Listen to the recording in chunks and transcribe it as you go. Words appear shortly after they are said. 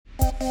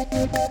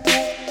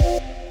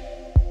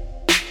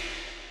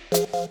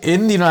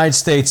In the United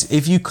States,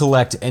 if you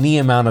collect any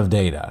amount of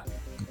data,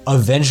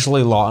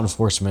 eventually law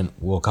enforcement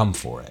will come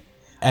for it.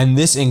 And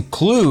this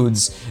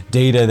includes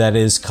data that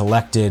is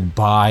collected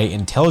by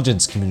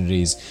intelligence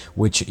communities,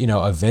 which,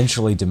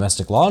 eventually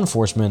domestic law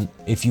enforcement,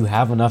 if you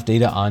have enough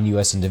data on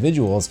US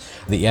individuals,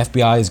 the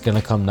FBI is going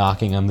to come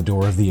knocking on the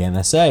door of the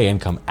NSA and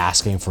come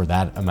asking for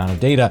that amount of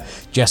data,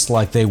 just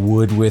like they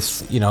would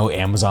with,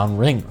 Amazon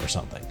Ring or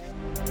something.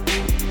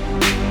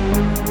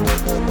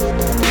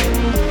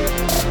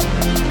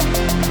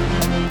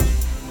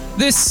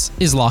 This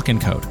is Lock and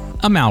Code,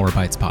 a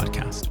Malwarebytes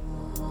podcast.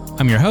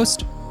 I'm your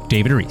host,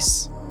 David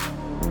Reese.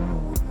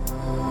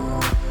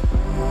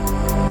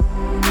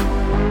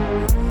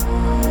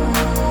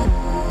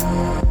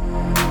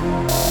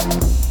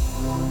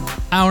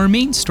 Our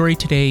main story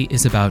today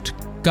is about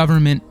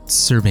government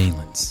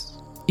surveillance.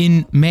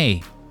 In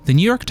May, the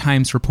New York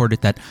Times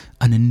reported that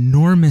an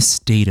enormous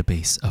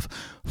database of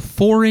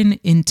foreign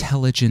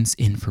intelligence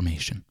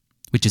information,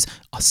 which is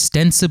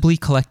ostensibly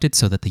collected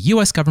so that the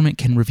US government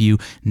can review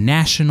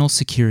national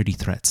security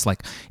threats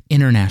like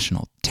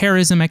international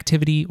terrorism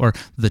activity or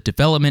the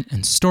development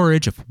and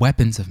storage of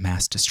weapons of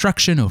mass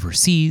destruction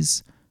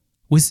overseas,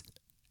 was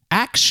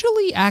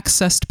actually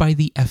accessed by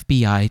the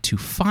FBI to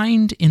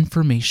find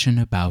information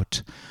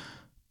about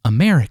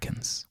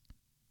Americans.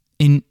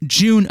 In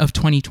June of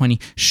 2020,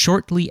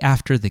 shortly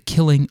after the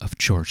killing of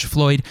George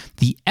Floyd,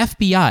 the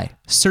FBI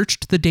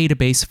searched the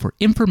database for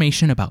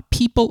information about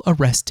people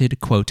arrested,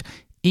 quote,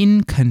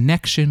 in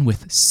connection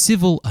with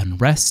civil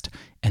unrest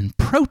and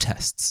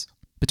protests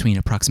between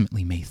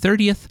approximately May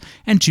 30th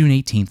and June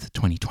 18th,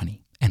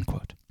 2020, end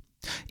quote.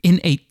 In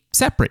a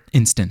separate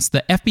instance,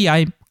 the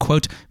FBI,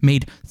 quote,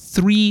 made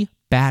 3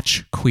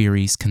 batch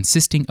queries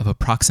consisting of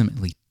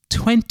approximately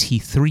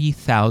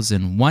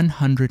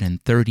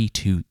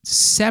 23,132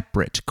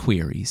 separate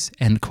queries,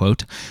 end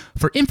quote,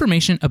 for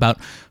information about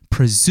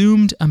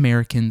presumed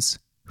Americans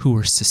who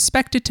were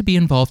suspected to be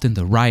involved in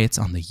the riots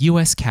on the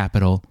U.S.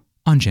 Capitol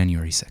on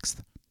January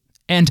 6th.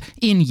 And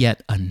in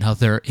yet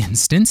another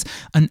instance,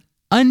 an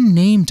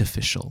unnamed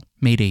official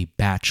made a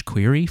batch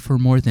query for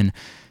more than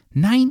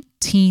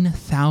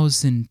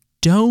 19,000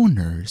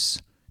 donors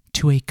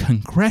to a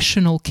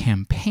congressional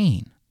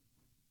campaign.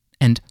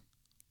 And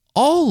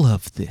all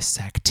of this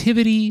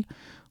activity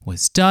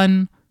was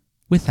done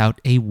without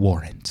a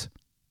warrant.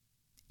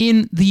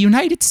 In the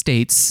United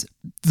States,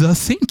 the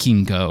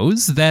thinking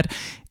goes that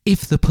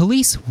if the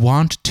police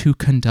want to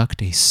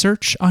conduct a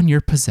search on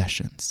your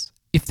possessions,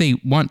 if they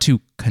want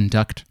to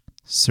conduct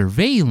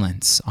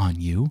surveillance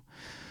on you,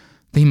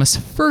 they must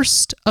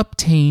first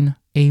obtain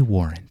a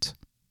warrant.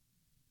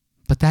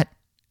 But that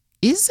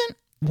isn't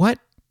what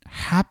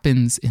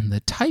happens in the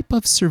type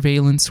of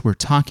surveillance we're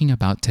talking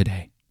about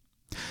today.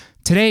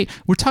 Today,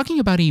 we're talking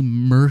about a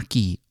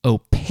murky,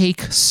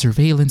 opaque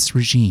surveillance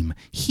regime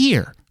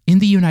here in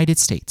the United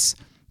States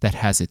that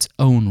has its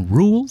own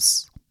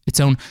rules, its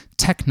own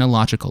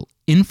technological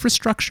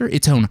infrastructure,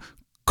 its own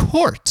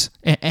court,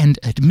 and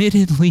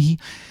admittedly,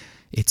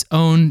 its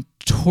own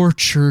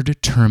tortured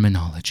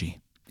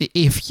terminology.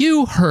 If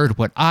you heard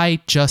what I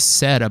just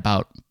said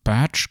about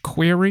batch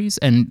queries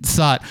and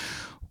thought,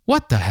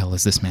 what the hell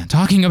is this man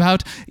talking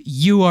about?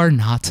 You are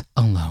not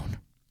alone.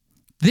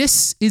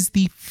 This is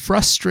the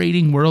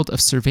frustrating world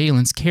of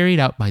surveillance carried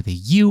out by the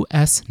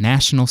U.S.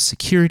 National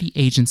Security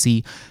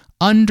Agency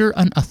under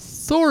an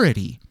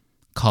authority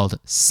called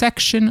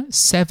Section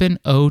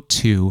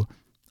 702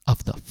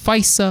 of the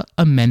FISA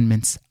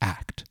Amendments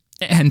Act.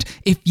 And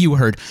if you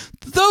heard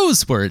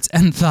those words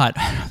and thought,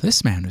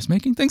 this man is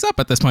making things up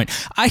at this point,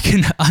 I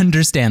can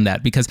understand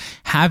that, because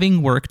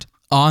having worked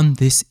on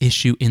this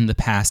issue in the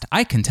past,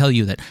 I can tell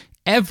you that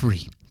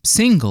every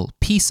single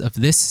piece of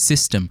this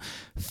system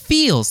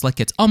feels like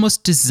it's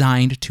almost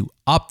designed to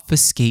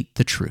obfuscate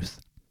the truth.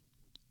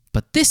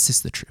 But this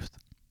is the truth.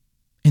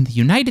 In the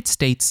United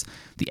States,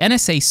 the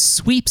NSA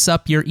sweeps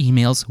up your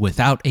emails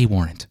without a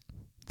warrant.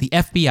 The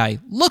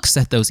FBI looks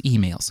at those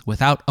emails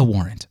without a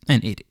warrant.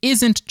 And it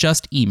isn't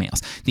just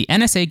emails. The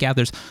NSA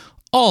gathers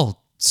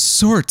all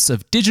sorts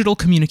of digital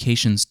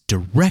communications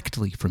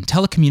directly from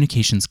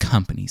telecommunications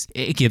companies.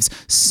 It gives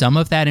some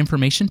of that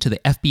information to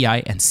the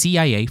FBI and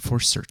CIA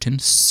for certain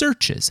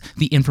searches.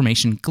 The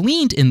information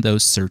gleaned in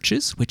those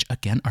searches, which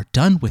again are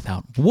done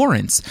without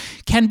warrants,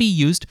 can be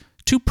used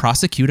to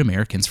prosecute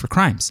Americans for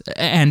crimes.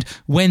 And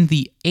when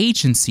the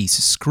agencies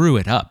screw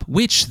it up,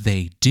 which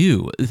they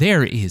do,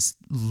 there is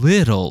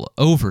little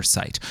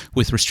oversight,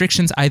 with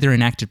restrictions either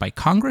enacted by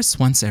Congress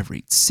once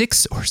every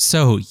 6 or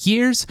so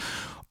years,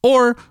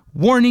 or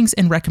warnings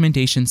and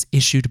recommendations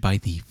issued by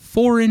the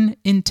Foreign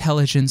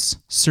Intelligence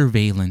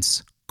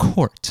Surveillance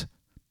Court,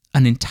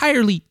 an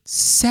entirely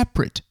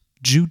separate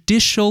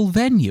judicial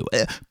venue.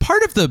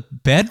 Part of the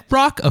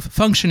bedrock of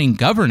functioning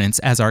governance,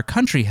 as our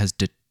country has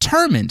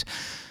determined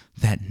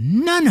that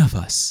none of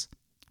us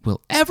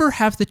will ever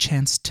have the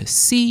chance to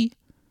see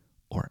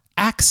or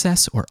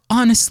access or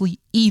honestly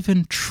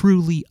even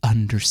truly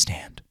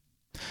understand.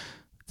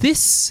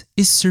 This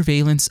is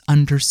surveillance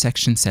under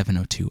Section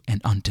 702,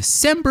 and on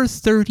December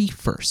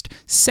 31st,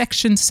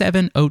 Section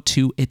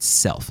 702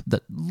 itself,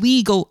 the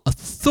legal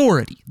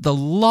authority, the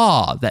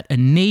law that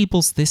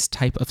enables this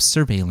type of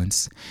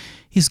surveillance,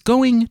 is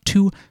going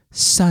to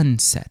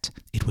sunset.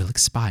 It will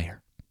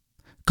expire.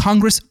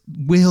 Congress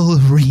will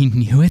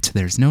renew it,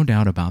 there's no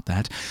doubt about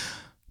that,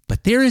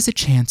 but there is a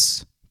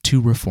chance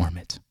to reform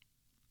it.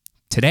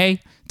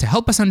 Today, to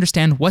help us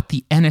understand what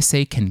the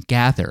NSA can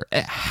gather,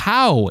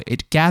 how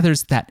it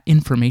gathers that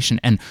information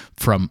and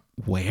from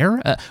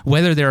where,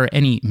 whether there are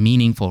any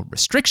meaningful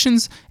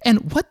restrictions,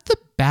 and what the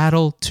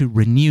battle to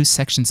renew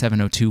Section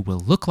 702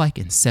 will look like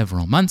in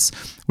several months,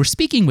 we're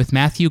speaking with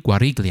Matthew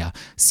Guariglia,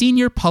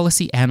 Senior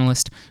Policy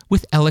Analyst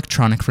with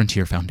Electronic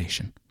Frontier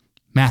Foundation.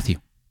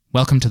 Matthew,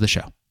 welcome to the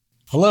show.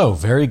 Hello,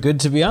 very good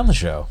to be on the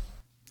show.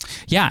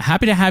 Yeah,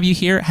 happy to have you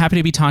here. Happy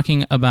to be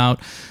talking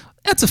about...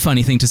 That's a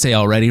funny thing to say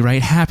already,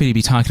 right? Happy to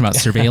be talking about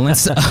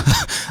surveillance.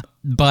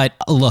 But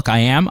look, I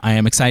am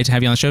excited to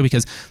have you on the show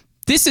because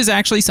this is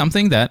actually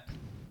something that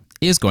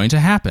is going to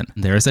happen.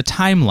 There is a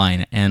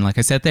timeline. And like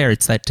I said there,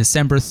 it's that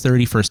December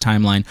 31st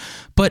timeline.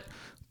 But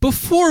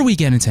before we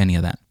get into any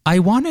of that, I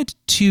wanted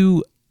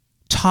to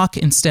talk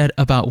instead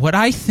about what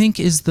I think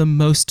is the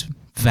most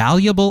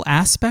valuable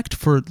aspect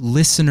for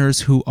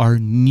listeners who are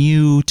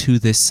new to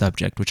this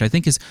subject, which I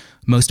think is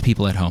most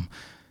people at home.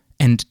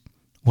 And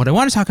what I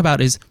want to talk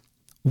about is,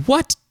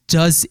 what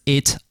does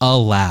it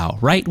allow,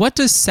 right? What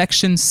does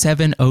Section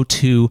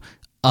 702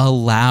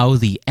 allow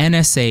the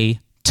NSA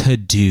to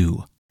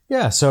do?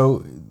 Yeah,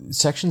 so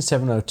Section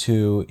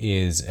 702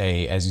 is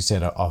as you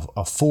said,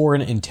 a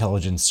foreign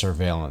intelligence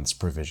surveillance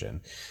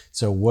provision.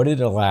 So what it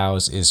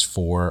allows is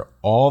for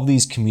all of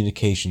these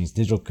communications,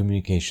 digital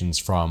communications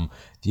from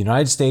the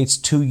United States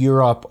to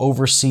Europe,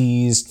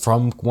 overseas,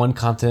 from one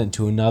continent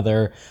to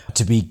another,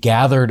 to be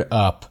gathered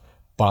up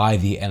by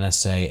the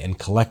NSA and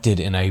collected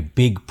in a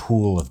big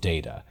pool of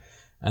data.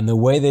 And the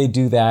way they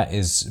do that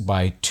is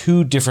by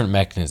two different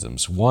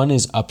mechanisms. One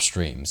is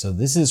upstream. So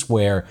this is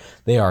where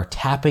they are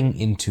tapping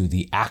into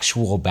the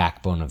actual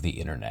backbone of the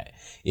internet.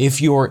 If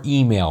your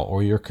email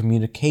or your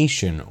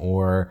communication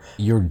or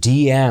your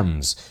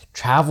DMs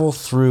travel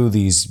through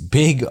these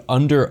big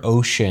under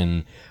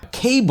ocean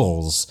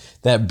cables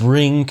that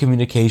bring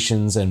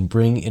communications and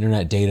bring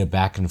internet data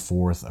back and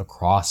forth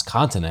across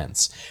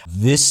continents,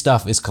 this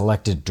stuff is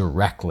collected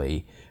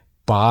directly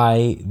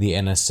by the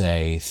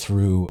NSA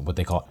through what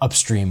they call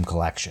upstream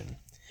collection.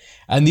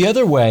 And the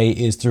other way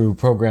is through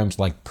programs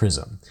like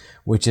PRISM,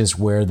 which is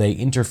where they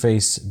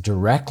interface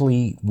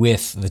directly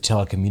with the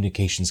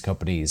telecommunications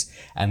companies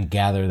and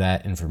gather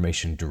that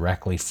information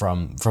directly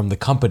from the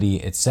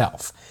company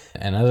itself.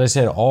 And as I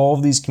said, all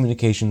of these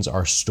communications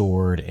are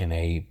stored in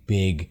a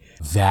big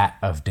vat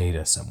of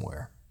data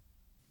somewhere.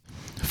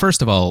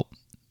 First of all,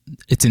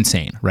 it's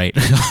insane, right?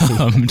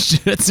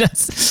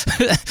 Just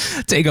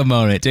take a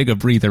moment, take a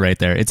breather right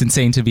there. It's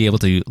insane to be able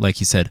to, like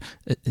you said,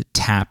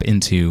 tap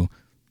into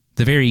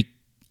the very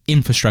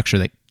infrastructure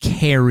that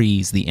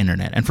carries the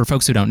internet. And for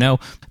folks who don't know,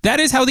 that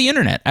is how the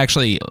internet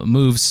actually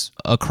moves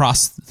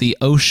across the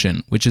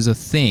ocean, which is a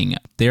thing.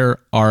 There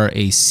are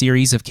a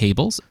series of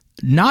cables,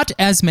 not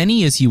as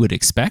many as you would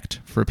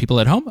expect for people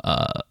at home.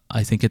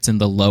 I think it's in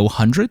the low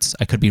hundreds.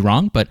 I could be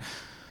wrong, but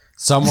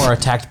some are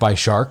attacked by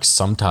sharks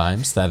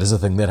sometimes. That is a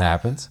thing that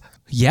happens.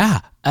 Yeah,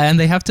 and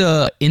they have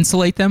to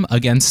insulate them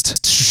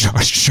against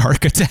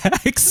shark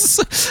attacks,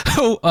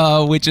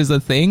 which is a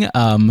thing.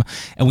 And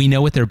we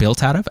know what they're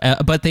built out of,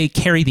 but they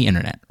carry the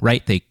internet,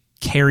 right? They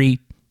carry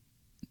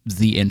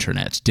the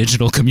internet,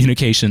 digital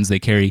communications. They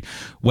carry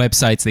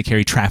websites. They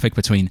carry traffic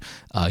between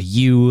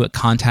you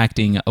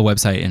contacting a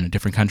website in a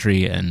different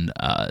country, and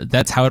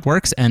that's how it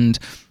works. And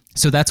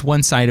so that's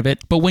one side of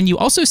it. But when you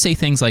also say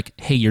things like,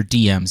 hey, your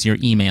DMs, your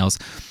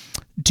emails,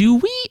 do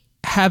we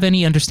have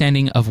any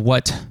understanding of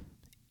what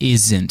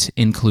isn't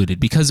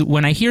included? Because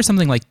when I hear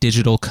something like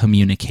digital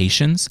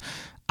communications,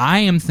 I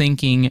am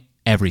thinking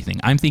everything.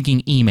 I'm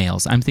thinking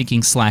emails. I'm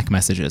thinking Slack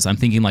messages. I'm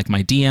thinking like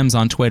my DMs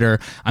on Twitter.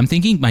 I'm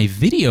thinking my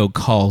video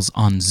calls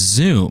on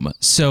Zoom.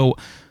 So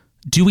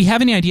do we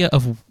have any idea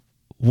of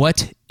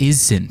what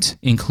isn't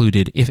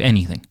included, if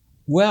anything?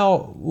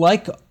 Well,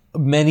 like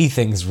many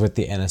things with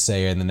the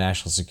NSA and the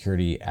national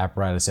security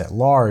apparatus at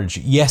large,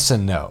 yes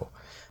and no.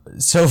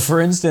 So for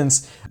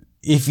instance,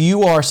 if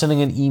you are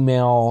sending an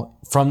email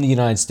from the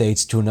United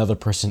States to another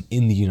person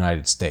in the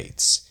United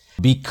States,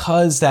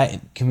 because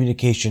that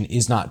communication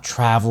is not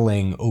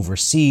traveling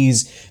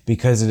overseas,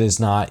 because it is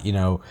not,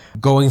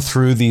 going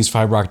through these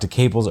fiber optic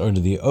cables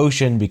under the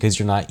ocean, because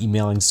you're not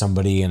emailing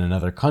somebody in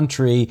another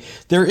country,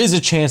 there is a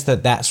chance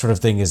that that sort of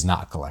thing is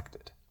not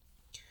collected.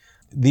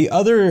 The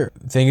other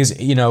thing is,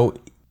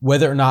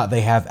 whether or not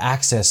they have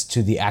access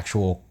to the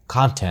actual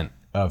content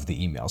of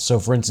the email. So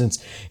for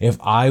instance, if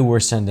I were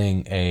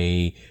sending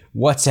a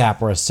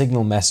WhatsApp or a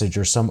Signal message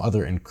or some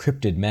other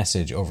encrypted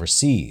message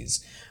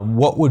overseas.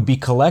 What would be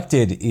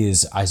collected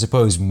is, I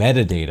suppose,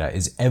 metadata,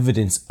 is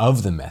evidence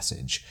of the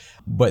message,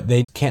 but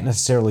they can't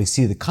necessarily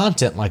see the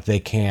content like they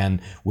can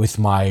with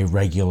my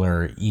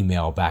regular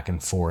email back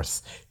and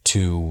forth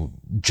to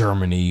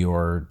Germany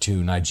or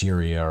to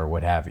Nigeria or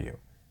what have you.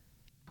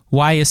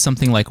 Why is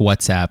something like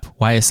WhatsApp,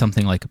 why is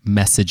something like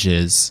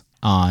messages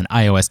on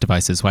iOS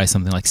devices, why is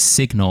something like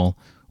Signal,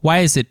 why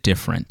is it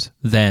different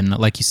than,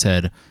 like you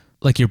said,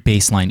 like your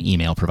baseline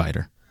email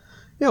provider?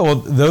 Yeah, well,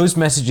 those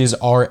messages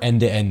are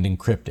end-to-end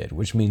encrypted,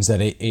 which means that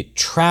it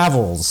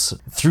travels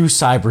through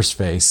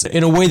cyberspace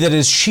in a way that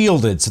is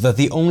shielded so that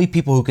the only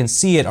people who can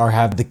see it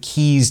have the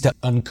keys to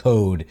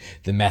uncode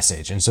the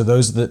message. And so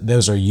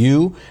those are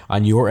you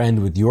on your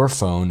end with your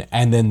phone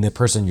and then the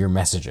person you're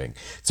messaging.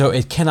 So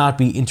it cannot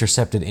be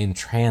intercepted in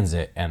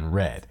transit and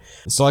read.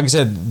 So like I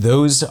said,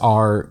 those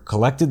are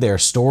collected, they are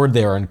stored,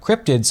 they are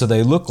encrypted, so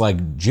they look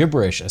like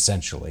gibberish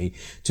essentially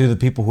to the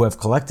people who have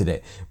collected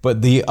it.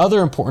 But the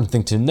other important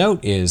thing to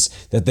note is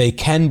that they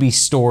can be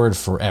stored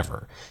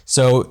forever.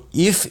 So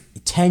if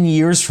 10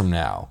 years from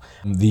now,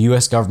 the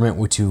US government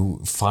were to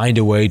find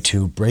a way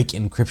to break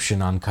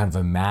encryption on kind of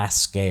a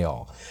mass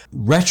scale,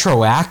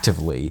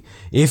 retroactively,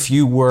 if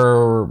you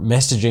were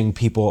messaging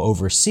people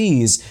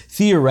overseas,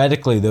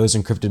 theoretically those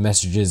encrypted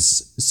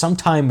messages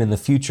sometime in the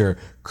future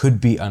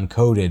could be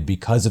uncoded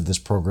because of this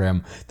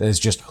program that is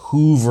just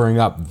hoovering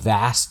up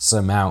vast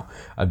amount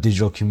of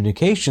digital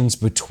communications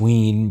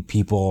between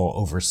people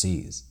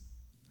overseas.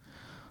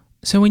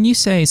 So when you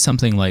say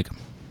something like,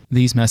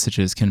 these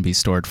messages can be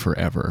stored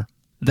forever,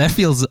 that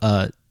feels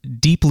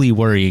deeply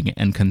worrying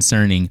and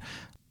concerning.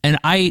 And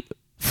I,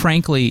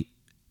 frankly,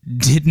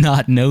 did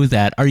not know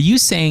that. Are you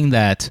saying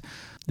that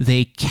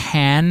they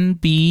can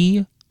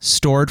be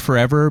stored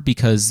forever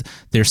because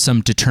there's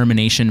some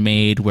determination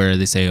made where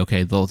they say,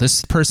 okay, well,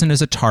 this person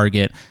is a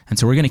target, and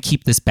so we're going to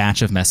keep this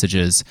batch of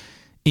messages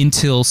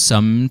until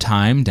some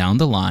time down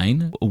the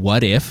line?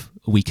 What if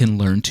we can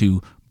learn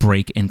to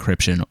break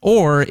encryption?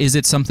 Or is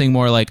it something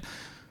more like,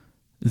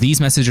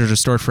 these messages are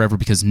stored forever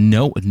because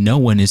no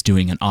one is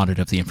doing an audit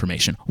of the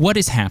information? What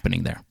is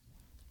happening there?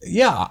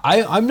 Yeah,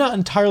 I'm not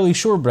entirely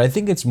sure, but I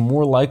think it's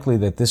more likely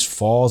that this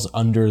falls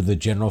under the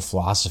general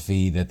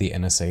philosophy that the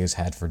NSA has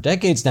had for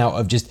decades now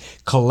of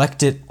just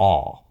collect it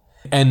all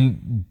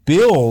and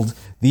build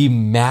the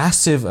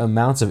massive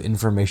amounts of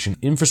information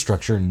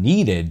infrastructure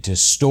needed to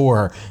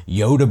store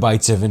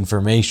yottabytes of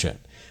information,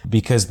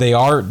 because they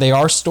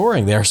are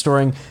storing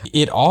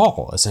it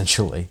all,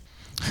 essentially.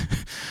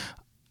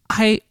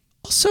 I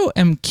also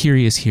am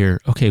curious here.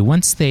 Okay,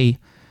 once they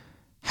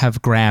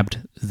have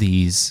grabbed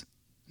these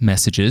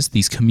messages,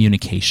 these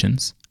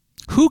communications,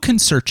 who can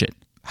search it?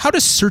 How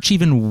does search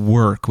even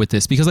work with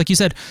this? Because like you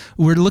said,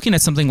 we're looking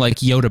at something like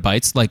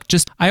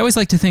yottabytes. I always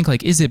like to think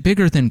like, is it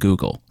bigger than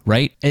Google,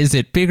 right? Is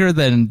it bigger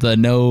than the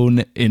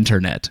known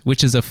internet?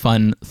 Which is a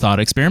fun thought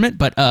experiment.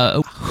 But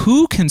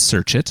who can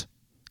search it?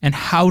 And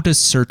how does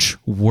search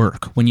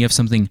work when you have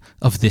something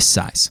of this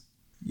size?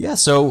 Yeah,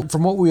 so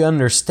from what we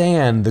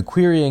understand, the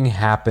querying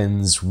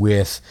happens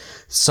with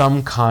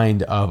some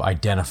kind of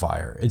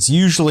identifier. It's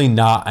usually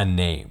not a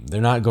name.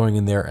 They're not going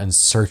in there and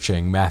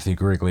searching Matthew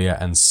Guariglia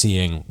and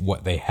seeing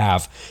what they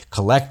have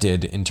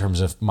collected in terms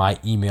of my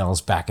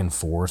emails back and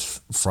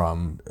forth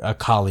from a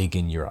colleague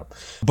in Europe.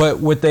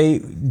 But what they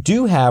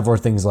do have are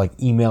things like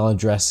email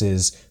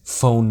addresses,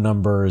 phone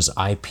numbers,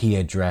 IP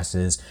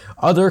addresses,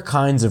 other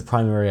kinds of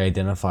primary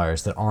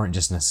identifiers that aren't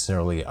just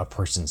necessarily a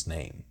person's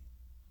name.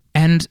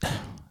 And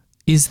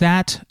is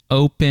that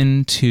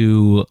open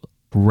to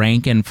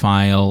rank and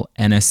file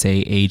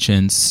NSA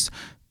agents?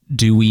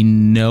 Do we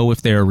know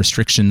if there are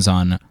restrictions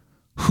on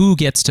who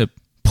gets to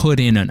put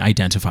in an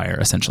identifier,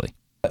 essentially?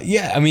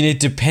 Yeah, I mean, it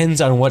depends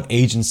on what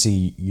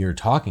agency you're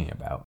talking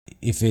about.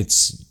 If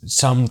it's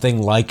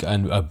something like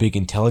a big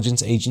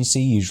intelligence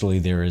agency, usually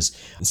there is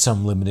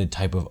some limited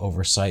type of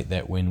oversight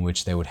in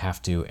which they would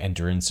have to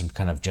enter in some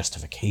kind of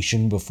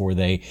justification before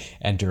they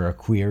enter a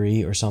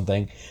query or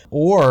something.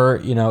 Or,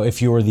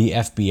 if you're the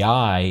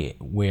FBI,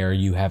 where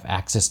you have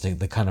access to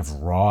the kind of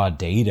raw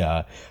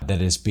data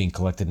that is being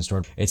collected and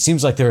stored, it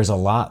seems like there is a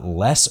lot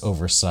less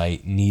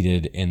oversight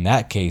needed in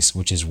that case,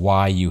 which is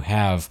why you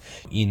have,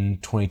 in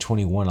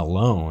 2021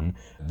 alone,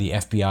 the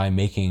FBI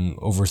making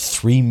over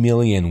 3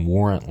 million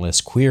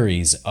warrantless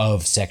queries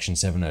of Section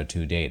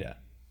 702 data.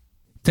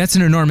 That's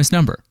an enormous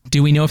number.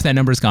 Do we know if that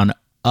number's gone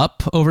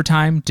up over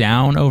time,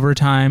 down over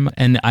time?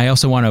 And I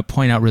also want to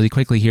point out really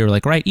quickly here,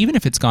 even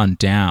if it's gone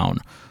down,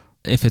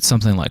 if it's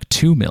something like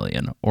 2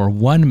 million or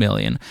 1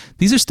 million,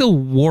 these are still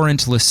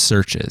warrantless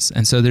searches.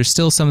 And so there's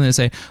still something to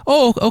say,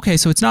 oh, okay,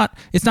 so it's not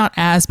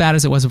as bad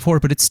as it was before,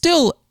 but it's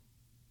still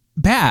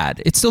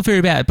bad. It's still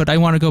very bad. But I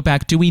want to go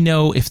back. Do we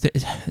know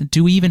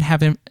do we even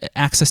have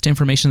access to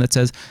information that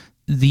says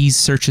these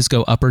searches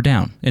go up or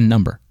down in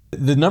number?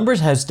 The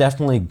numbers has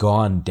definitely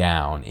gone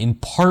down, in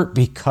part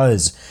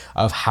because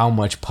of how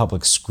much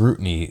public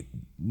scrutiny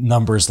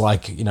numbers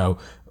like,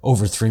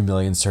 over 3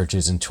 million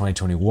searches in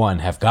 2021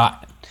 have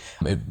gotten.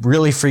 It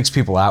really freaks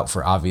people out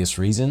for obvious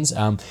reasons.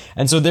 And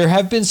so there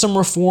have been some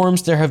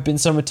reforms. There have been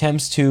some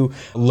attempts to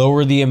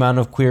lower the amount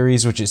of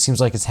queries, which it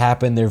seems like it's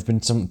happened. There have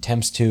been some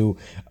attempts to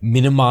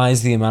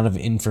minimize the amount of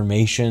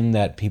information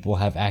that people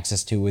have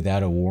access to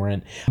without a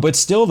warrant. But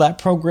still, that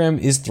program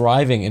is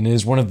thriving and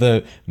is one of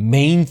the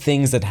main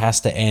things that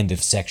has to end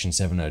if Section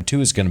 702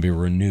 is going to be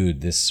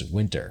renewed this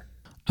winter.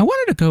 I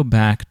wanted to go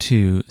back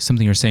to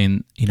something you're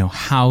saying,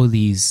 how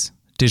these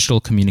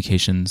digital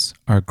communications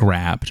are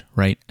grabbed,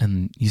 right?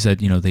 And you said,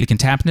 they can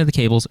tap into the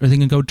cables or they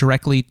can go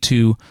directly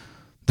to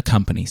the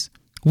companies.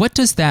 What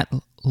does that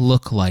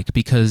look like?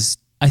 Because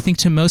I think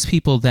to most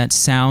people that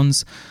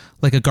sounds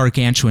like a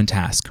gargantuan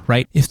task,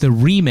 right? If the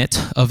remit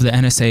of the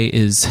NSA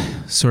is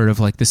sort of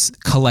like this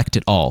collect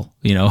it all,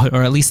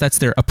 or at least that's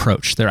their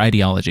approach, their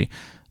ideology.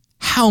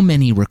 How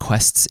many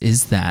requests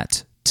is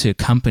that to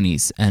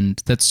companies?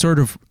 And that's sort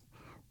of,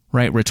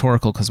 right,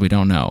 rhetorical because we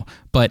don't know.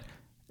 But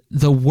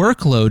the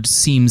workload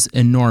seems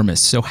enormous.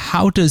 So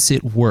how does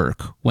it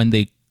work when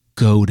they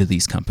go to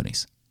these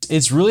companies?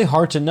 It's really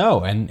hard to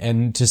know.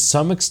 And to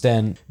some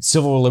extent,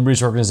 civil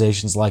liberties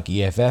organizations like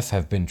EFF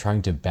have been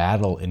trying to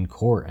battle in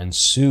court and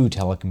sue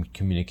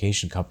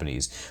telecommunication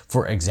companies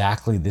for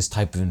exactly this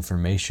type of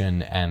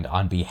information and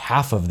on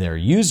behalf of their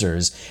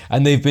users.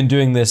 And they've been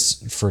doing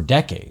this for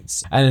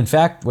decades. And in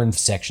fact, when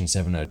Section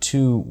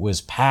 702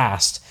 was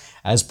passed,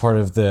 as part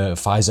of the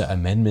FISA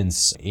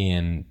amendments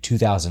in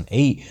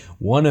 2008,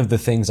 one of the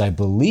things I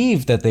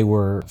believe that they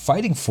were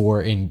fighting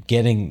for in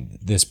getting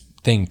this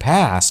thing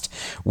passed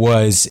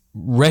was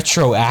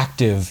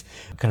retroactive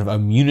kind of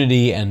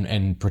immunity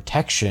and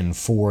protection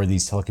for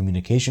these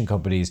telecommunication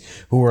companies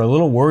who were a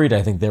little worried,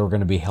 I think, they were going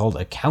to be held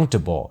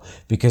accountable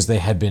because they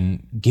had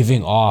been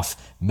giving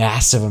off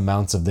massive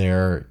amounts of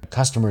their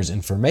customers'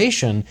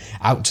 information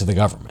out to the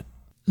government.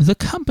 The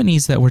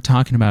companies that we're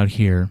talking about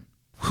here,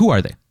 who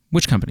are they?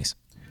 Which companies?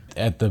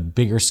 At the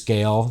bigger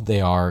scale, they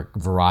are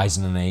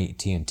Verizon and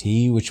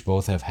AT&T, which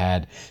both have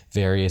had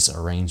various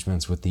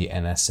arrangements with the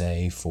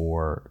NSA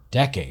for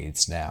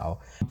decades now.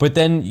 But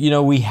then,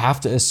 we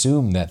have to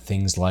assume that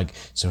things like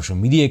social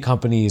media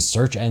companies,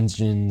 search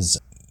engines,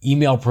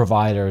 email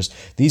providers,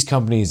 these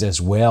companies as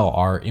well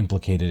are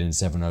implicated in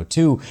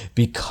 702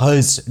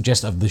 because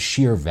just of the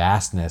sheer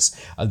vastness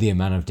of the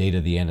amount of data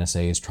the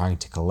NSA is trying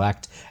to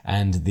collect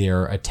and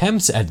their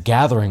attempts at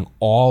gathering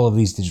all of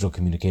these digital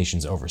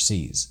communications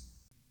overseas.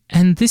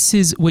 And this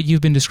is what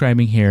you've been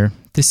describing here.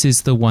 This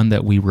is the one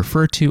that we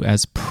refer to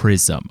as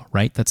PRISM,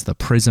 right? That's the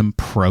PRISM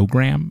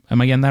program.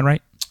 Am I getting that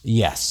right?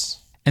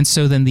 Yes. And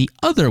so then the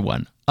other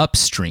one,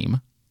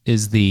 upstream,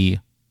 is the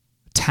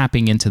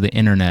tapping into the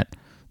internet.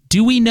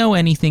 Do we know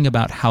anything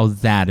about how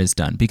that is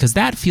done? Because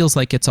that feels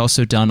like it's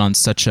also done on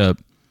such a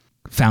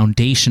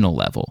foundational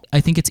level.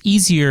 I think it's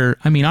easier,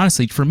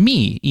 honestly, for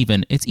me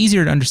even, it's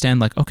easier to understand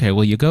like, okay,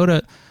 well, you go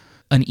to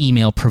an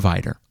email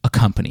provider, a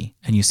company,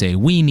 and you say,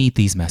 we need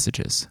these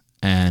messages.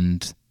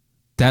 And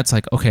that's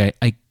like, okay,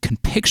 I can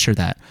picture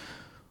that.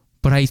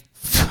 But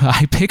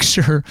I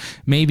picture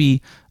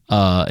maybe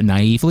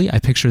naively, I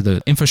picture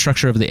the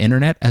infrastructure of the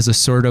internet as a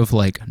sort of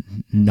like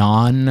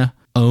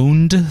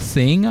non-owned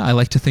thing. I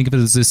like to think of it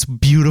as this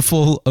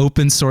beautiful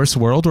open source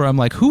world where I'm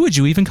like, who would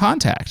you even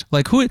contact?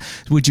 Like, who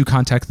would you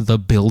contact? The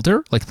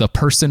builder, like the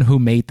person who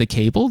made the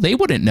cable? They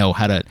wouldn't know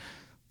how to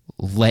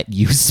let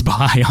you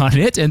spy on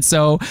it. And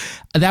so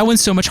that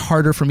one's so much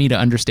harder for me to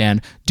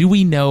understand. Do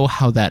we know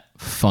how that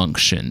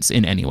functions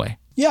in any way?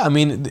 Yeah,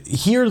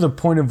 here the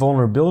point of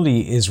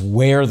vulnerability is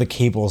where the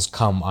cables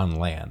come on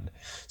land.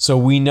 So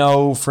we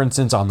know, for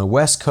instance, on the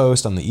West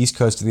Coast, on the East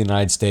Coast of the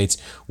United States,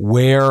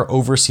 where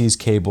overseas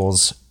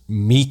cables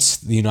meet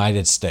the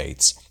United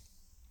States.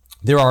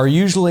 There are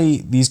usually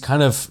these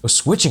kind of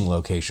switching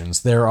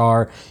locations. There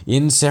are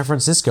in San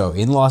Francisco,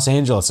 in Los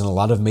Angeles, and a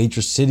lot of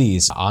major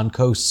cities on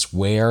coasts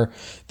where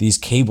these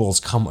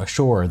cables come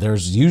ashore.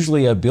 There's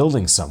usually a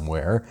building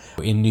somewhere.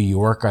 In New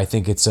York, I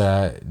think it's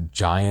a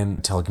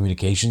giant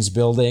telecommunications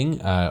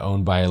building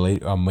owned by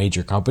a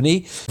major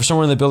company.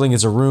 Somewhere in the building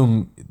is a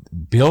room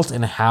built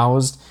and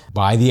housed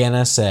by the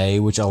NSA,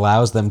 which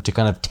allows them to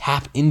kind of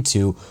tap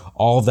into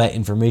all of that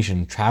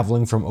information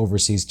traveling from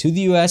overseas to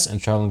the US and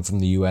traveling from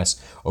the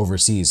US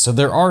overseas. So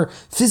there are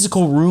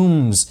physical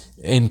rooms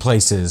in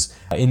places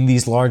in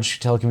these large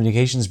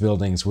telecommunications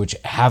buildings which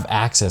have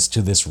access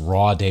to this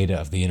raw data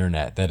of the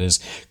internet that is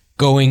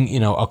going,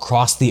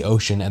 across the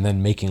ocean and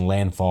then making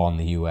landfall in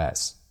the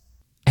US.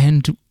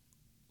 And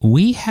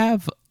we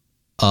have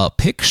a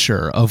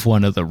picture of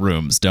one of the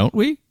rooms, don't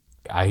we?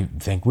 I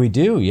think we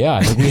do, yeah.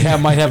 I think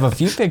we might have a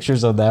few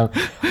pictures of them.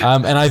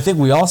 And I think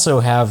we also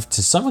have,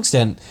 to some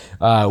extent,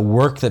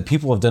 work that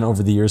people have done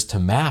over the years to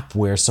map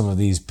where some of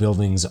these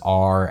buildings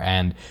are.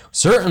 And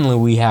certainly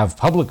we have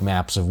public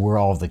maps of where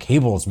all of the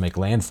cables make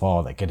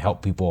landfall that could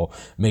help people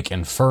make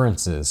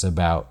inferences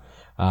about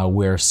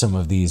where some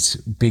of these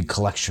big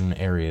collection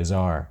areas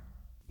are.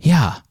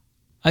 Yeah.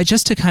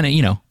 Just to kind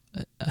of,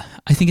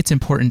 I think it's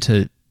important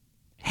to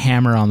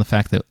hammer on the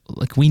fact that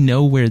like we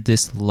know where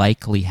this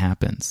likely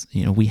happens.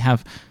 We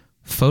have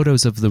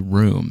photos of the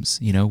rooms.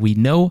 We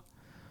know,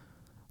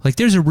 like,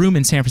 there's a room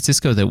in San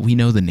Francisco that we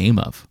know the name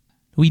of.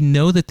 We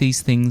know that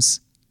these things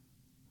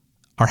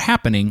are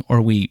happening,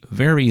 or we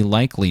very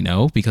likely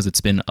know because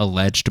it's been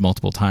alleged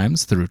multiple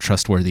times through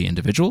trustworthy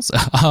individuals.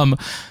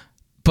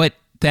 But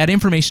that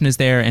information is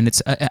there, and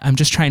I'm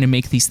just trying to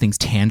make these things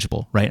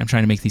tangible, right? I'm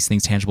trying to make these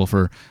things tangible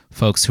for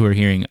folks who are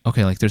hearing,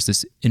 okay, like there's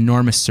this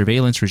enormous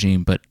surveillance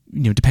regime, but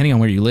depending on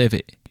where you live,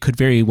 it could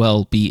very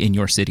well be in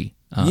your city.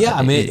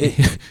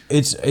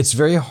 It's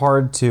very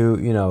hard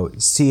to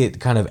see it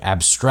kind of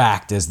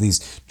abstract as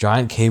these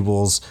giant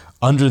cables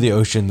under the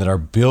ocean that are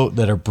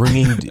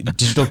bringing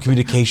digital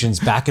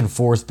communications back and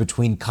forth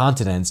between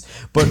continents.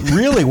 But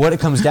really what it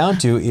comes down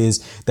to is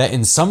that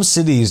in some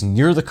cities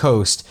near the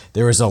coast,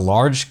 there is a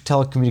large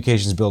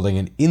telecommunications building,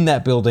 and in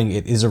that building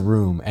it is a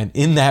room. And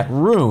in that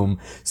room,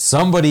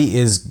 somebody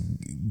is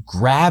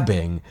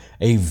grabbing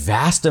a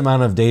vast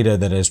amount of data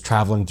that is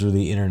traveling through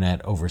the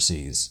internet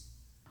overseas.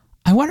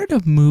 I wanted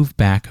to move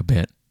back a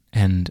bit,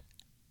 and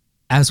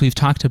as we've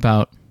talked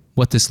about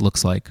what this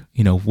looks like,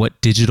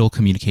 what digital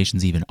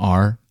communications even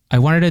are, I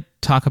wanted to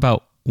talk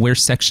about where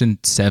Section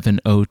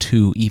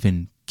 702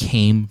 even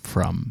came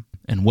from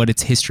and what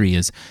its history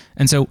is.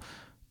 And so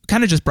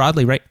kind of just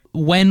broadly, right?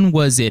 When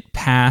was it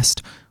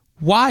passed?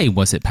 Why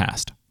was it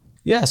passed?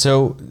 Yeah,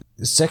 so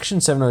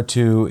Section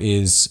 702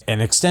 is an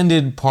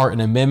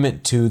an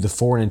amendment to the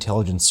Foreign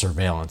Intelligence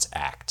Surveillance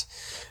Act.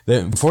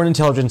 The Foreign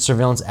Intelligence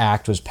Surveillance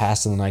Act was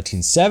passed in the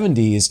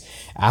 1970s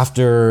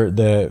after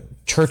the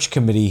Church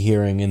Committee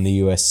hearing in the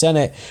U.S.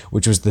 Senate,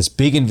 which was this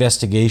big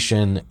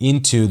investigation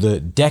into the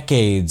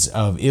decades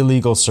of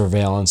illegal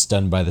surveillance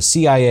done by the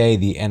CIA,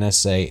 the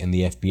NSA, and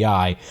the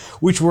FBI,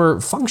 which were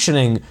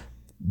functioning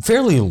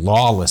fairly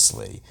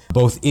lawlessly,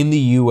 both in the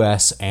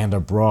U.S. and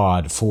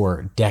abroad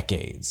for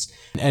decades.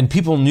 And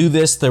people knew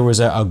this. There was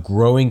a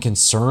growing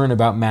concern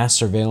about mass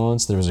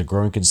surveillance. There was a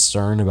growing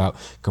concern about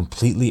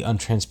completely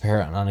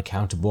untransparent and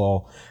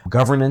unaccountable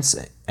governance.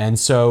 And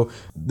so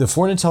the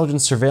Foreign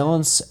Intelligence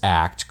Surveillance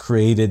Act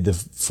created the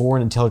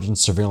Foreign Intelligence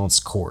Surveillance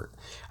Court.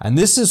 And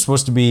this is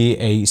supposed to be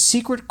a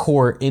secret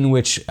court in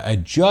which a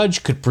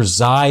judge could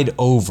preside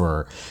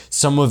over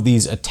some of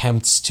these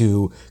attempts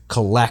to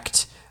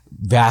collect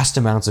vast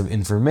amounts of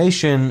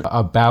information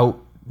about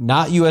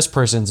not U.S.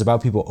 persons,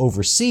 about people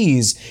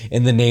overseas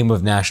in the name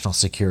of national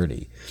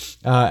security.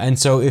 And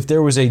so if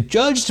there was a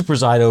judge to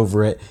preside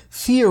over it,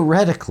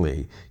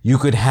 theoretically, you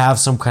could have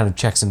some kind of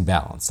checks and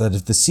balance. That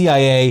if the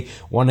CIA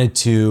wanted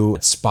to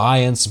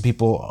spy on some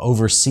people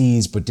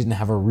overseas but didn't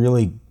have a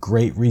really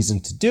great reason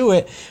to do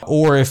it,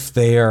 or if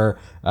their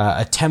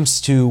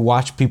attempts to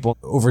watch people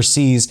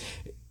overseas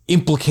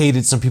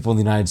implicated some people in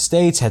the United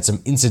States, had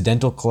some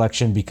incidental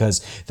collection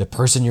because the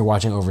person you're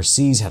watching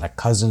overseas had a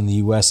cousin in the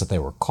US that they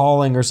were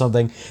calling or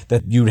something,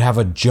 that you'd have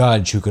a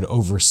judge who could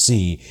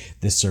oversee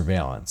this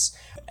surveillance.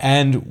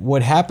 And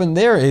what happened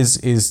there is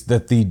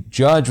that the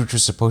judge, which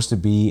was supposed to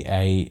be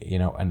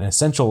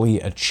essentially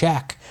a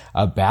check,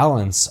 a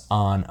balance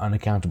on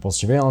unaccountable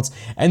surveillance,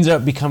 ended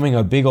up becoming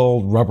a big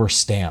old rubber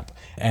stamp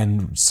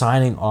and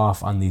signing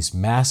off on these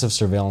massive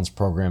surveillance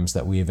programs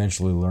that we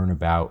eventually learn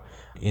about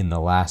in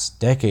the last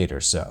decade or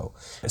so.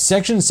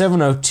 Section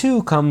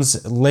 702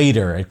 comes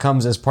later. It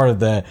comes as part of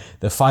the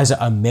FISA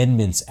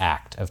Amendments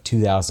Act of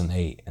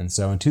 2008. And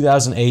so in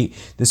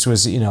 2008, this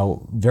was,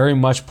 very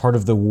much part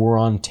of the war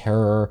on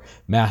terror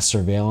mass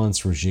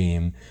surveillance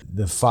regime.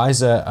 The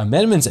FISA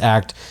Amendments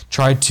Act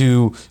tried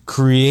to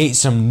create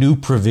some new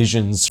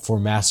provisions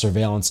for mass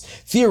surveillance,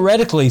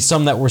 theoretically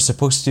some that were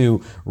supposed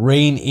to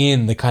rein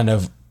in the kind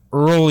of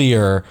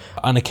earlier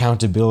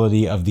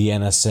unaccountability of the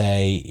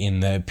NSA in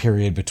the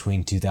period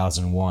between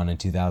 2001 and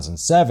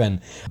 2007,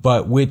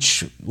 but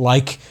which,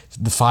 like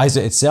the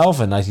FISA itself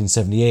in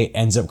 1978,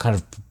 ends up kind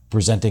of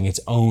presenting its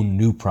own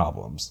new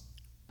problems.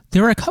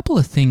 There were a couple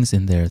of things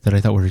in there that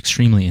I thought were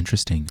extremely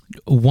interesting.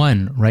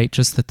 One, right,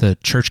 just that the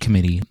Church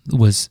Committee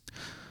was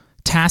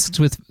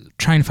tasked with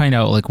trying to find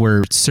out like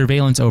where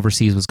surveillance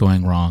overseas was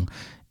going wrong.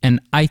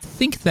 And I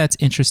think that's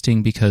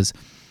interesting because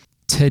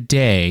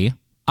today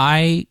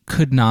I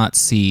could not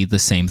see the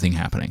same thing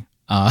happening.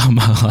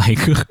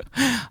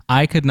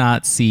 I could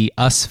not see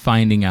us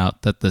finding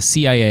out that the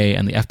CIA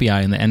and the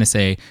FBI and the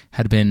NSA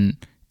had been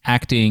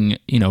acting,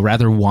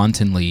 rather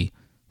wantonly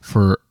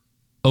for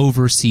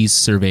overseas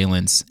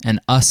surveillance and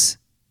us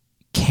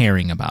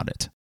caring about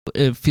it.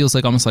 It feels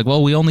like almost like,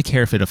 well, we only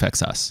care if it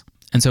affects us.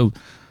 And so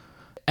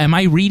am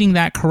I reading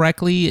that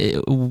correctly?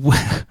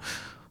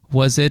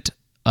 Was it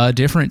a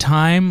different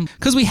time?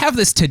 Because we have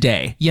this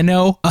today,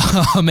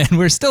 and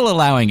we're still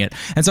allowing it.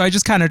 And so I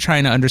just kind of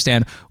trying to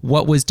understand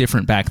what was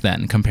different back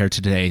then compared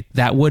to today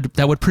that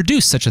would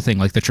produce such a thing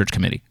like the Church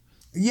Committee.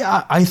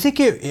 Yeah, I think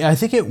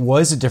it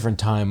was a different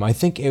time. I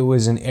think it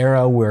was an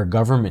era where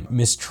government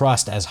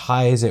mistrust, as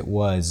high as it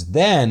was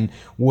then,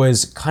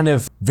 was kind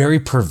of very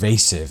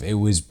pervasive. It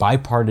was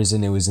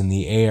bipartisan, it was in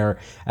the air,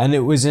 and it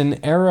was an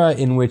era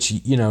in which,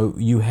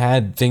 you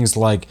had things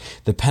like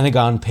the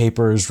Pentagon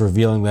Papers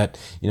revealing that,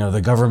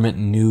 the government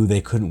knew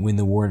they couldn't win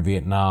the war in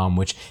Vietnam,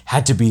 which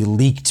had to be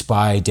leaked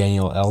by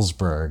Daniel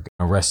Ellsberg.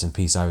 Rest in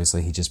peace,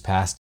 obviously, he just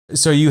passed.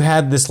 So you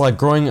had this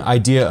growing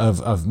idea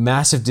of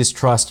massive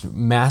distrust,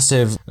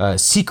 massive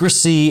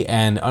secrecy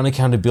and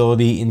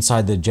unaccountability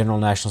inside the general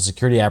national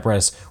security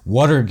apparatus.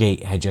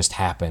 Watergate had just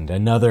happened,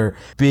 another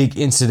big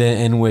incident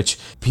in which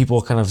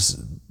people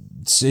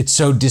it's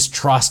so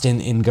distrust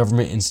in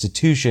government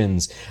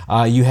institutions.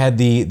 You had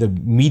the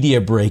media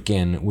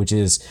break-in, which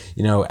is,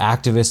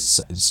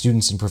 activists,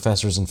 students and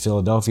professors in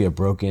Philadelphia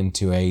broke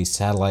into a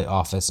satellite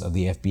office of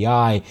the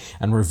FBI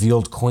and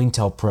revealed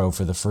COINTELPRO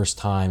for the first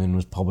time and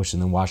was published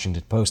in the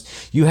Washington Post.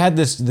 You had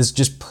this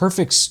just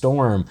perfect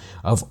storm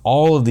of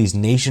all of these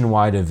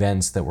nationwide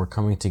events that were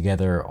coming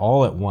together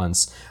all at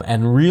once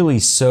and really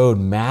sowed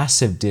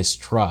massive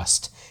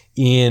distrust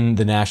in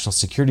the national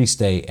security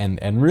state.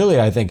 And really,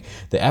 I think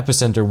the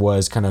epicenter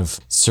was kind of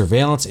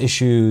surveillance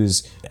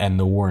issues and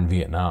the war in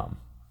Vietnam.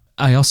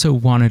 I also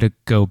wanted to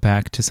go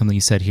back to something you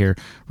said here,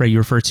 right? You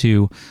refer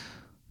to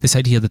this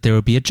idea that there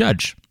would be a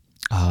judge.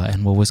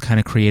 And what was kind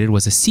of created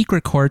was a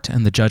secret court,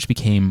 and the judge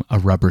became a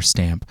rubber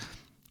stamp.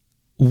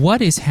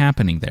 What is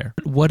happening there?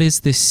 What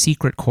is this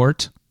secret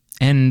court?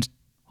 And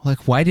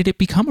why did it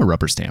become a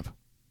rubber stamp?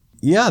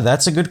 Yeah,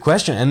 that's a good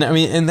question.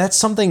 And that's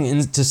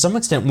something to some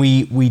extent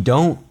we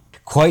don't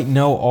quite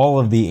know all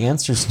of the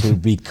answers to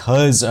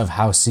because of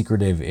how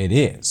secretive it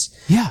is.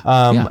 Yeah.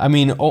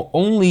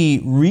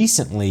 Only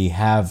recently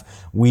have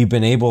we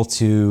been able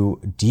to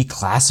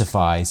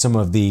declassify some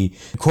of the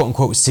quote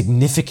unquote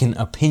significant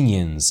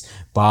opinions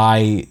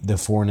by the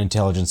Foreign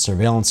Intelligence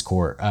Surveillance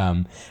Court.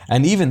 And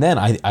even then,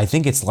 I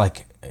think it's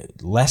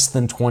less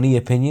than 20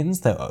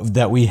 opinions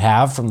that we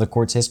have from the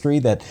court's history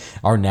that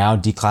are now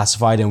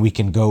declassified, and we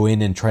can go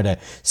in and try to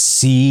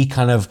see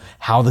kind of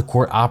how the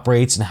court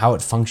operates and how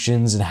it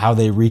functions and how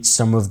they reach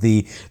some of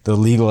the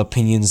legal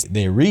opinions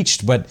they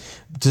reached. But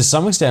to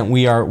some extent,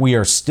 we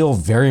are still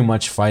very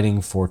much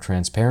fighting for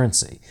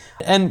transparency.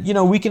 And,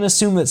 we can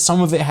assume that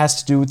some of it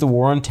has to do with the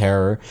war on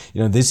terror.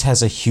 This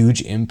has a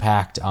huge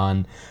impact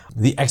on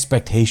the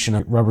expectation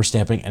of rubber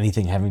stamping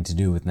anything having to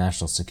do with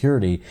national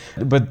security.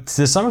 But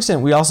to some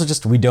extent, we also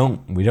we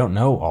don't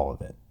know all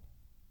of it.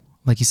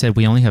 Like you said,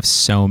 we only have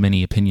so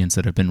many opinions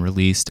that have been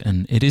released.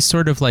 And it is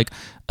sort of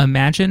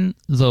imagine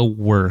the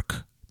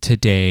work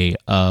today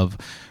of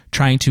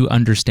trying to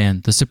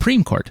understand the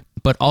Supreme Court.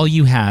 But all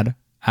you had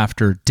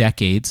after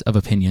decades of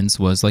opinions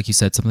was, like you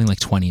said, something like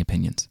 20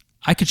 opinions.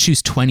 I could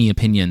choose 20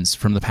 opinions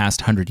from the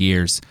past 100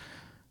 years,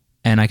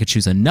 and I could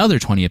choose another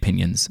 20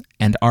 opinions,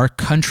 and our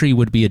country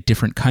would be a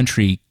different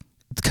country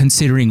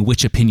considering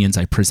which opinions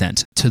I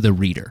present to the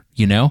reader,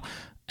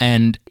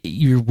 And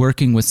you're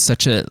working with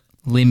such a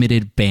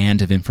limited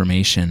band of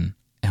information,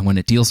 and when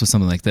it deals with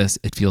something like this,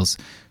 it feels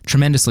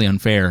tremendously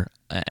unfair.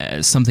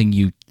 Something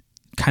you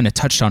kind of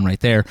touched on right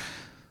there.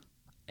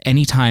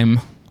 Anytime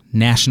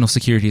national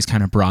security is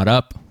kind of brought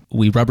up,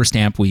 we rubber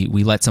stamp, we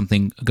let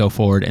something go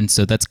forward. And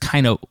so that's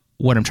kind of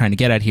what I'm trying to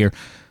get at here.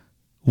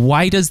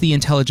 Why does the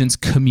intelligence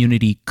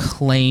community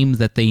claim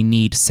that they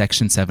need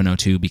Section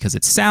 702? Because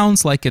it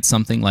sounds like it's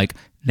something like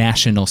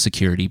national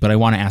security. But I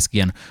want to ask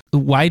again,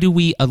 why do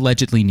we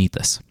allegedly need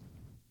this?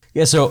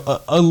 Yeah,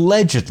 so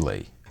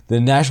allegedly, the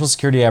national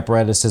security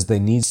apparatus says they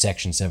need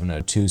Section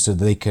 702 so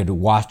they could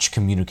watch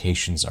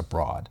communications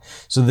abroad.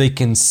 So they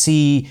can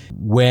see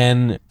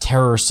when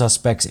terror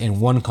suspects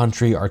in one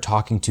country are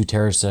talking to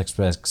terror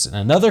suspects in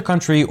another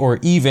country, or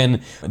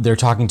even they're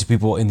talking to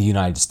people in the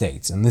United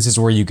States. And this is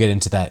where you get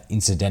into that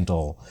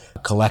incidental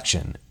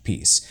collection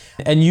piece.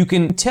 And you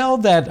can tell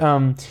that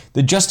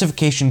the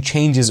justification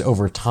changes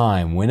over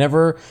time.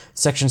 Whenever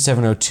Section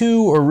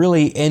 702 or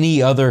really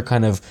any other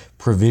kind of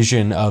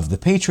provision of the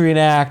Patriot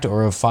Act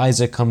or of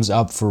FISA comes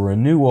up for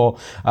renewal,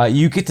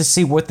 you get to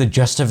see what the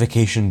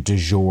justification du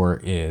jour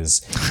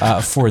is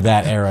for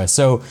that era.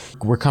 So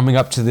we're coming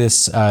up to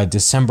this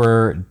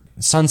December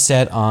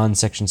sunset on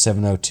Section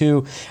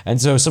 702. And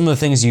so some of the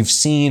things you've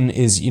seen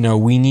is,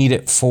 we need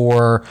it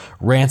for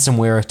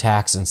ransomware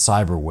attacks and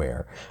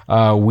cyberware.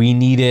 We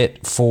need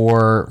it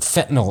for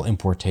fentanyl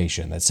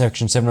importation. That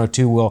Section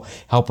 702 will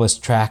help us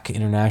track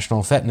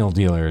international fentanyl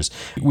dealers.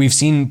 We've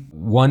seen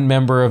one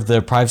member of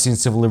the Privacy and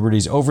Civil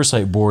Liberties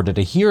Oversight Board at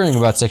a hearing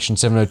about Section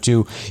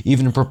 702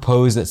 even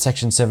propose that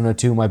Section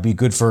 702 might be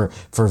good for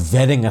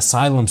vetting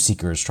asylum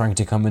seekers trying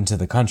to come into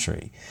the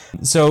country.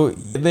 So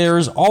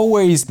there's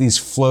always these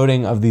floating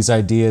of these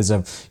ideas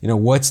of,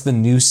 what's the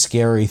new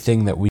scary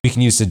thing that we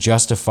can use to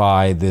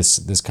justify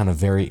this kind of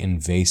very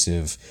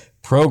invasive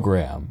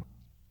program.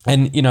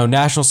 And,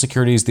 national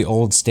security is the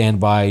old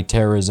standby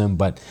terrorism,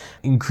 but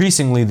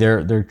increasingly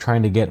they're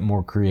trying to get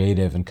more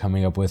creative and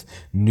coming up with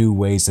new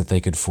ways that they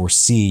could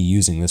foresee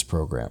using this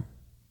program.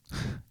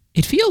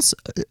 It feels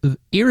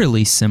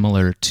eerily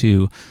similar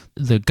to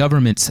the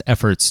government's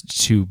efforts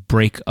to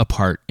break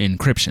apart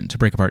encryption, to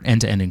break apart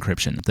end-to-end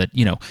encryption. That,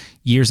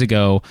 years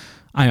ago,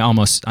 I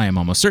am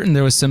almost certain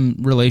there was some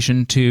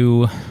relation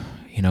to,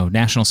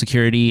 national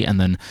security. And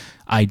then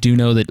I do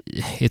know that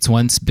it's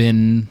once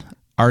been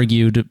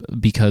argued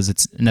because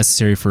it's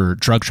necessary for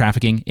drug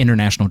trafficking,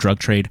 international drug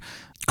trade.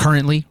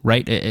 Currently,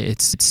 right,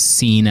 it's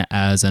seen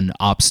as an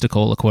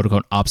obstacle, a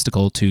quote-unquote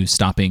obstacle to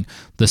stopping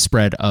the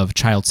spread of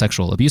child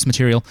sexual abuse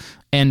material.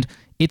 And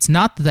it's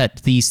not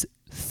that these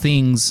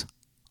things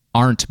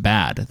aren't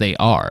bad. They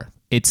are.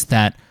 It's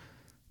that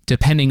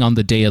depending on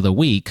the day of the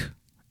week,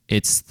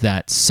 it's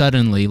that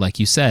suddenly, like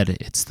you said,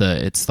 it's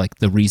like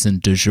the reason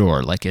du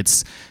jour. Like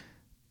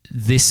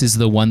this is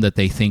the one that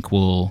they think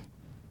will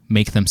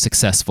make them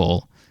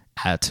successful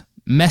at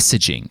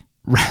messaging,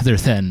 rather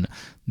than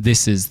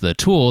this is the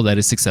tool that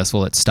is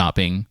successful at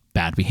stopping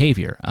bad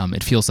behavior.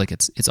 It feels like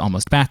it's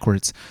almost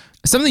backwards.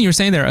 Something you were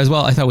saying there as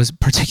well I thought was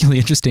particularly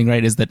interesting,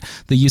 right, is that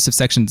the use of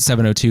Section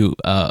 702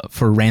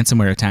 for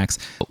ransomware attacks.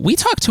 We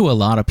talk to a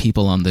lot of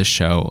people on this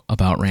show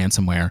about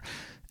ransomware,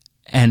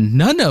 and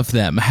none of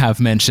them have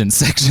mentioned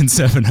Section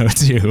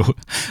 702,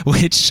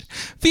 which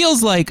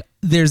feels like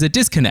there's a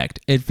disconnect.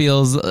 It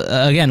feels,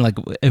 again, like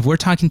if we're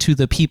talking to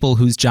the people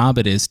whose job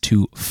it is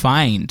to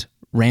find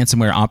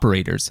ransomware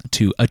operators,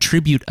 to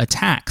attribute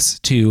attacks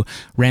to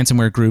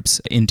ransomware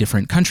groups in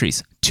different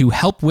countries, to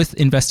help with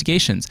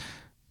investigations,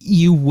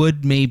 you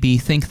would maybe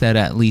think that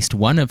at least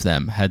one of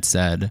them had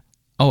said,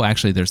 oh,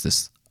 actually, there's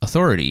this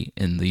authority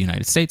in the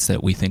United States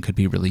that we think could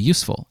be really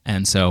useful.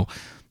 And so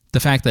the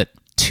fact that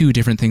two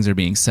different things are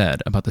being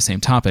said about the same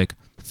topic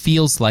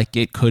feels like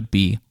it could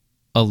be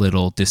a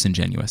little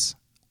disingenuous.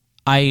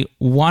 I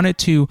wanted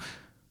to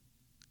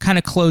kind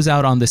of close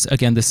out on this,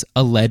 again, this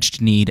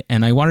alleged need,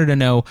 and I wanted to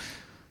know,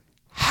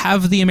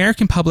 have the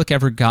American public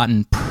ever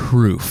gotten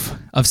proof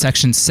of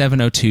Section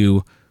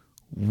 702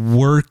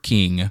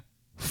 working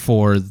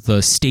for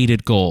the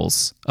stated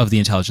goals of the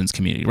intelligence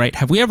community, right?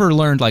 Have we ever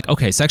learned, like,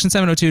 okay, Section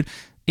 702,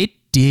 it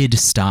did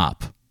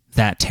stop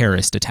that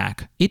terrorist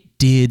attack. It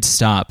did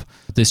stop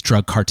this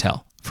drug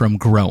cartel from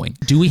growing.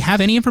 Do we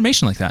have any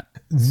information like that?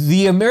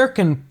 The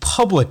American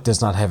public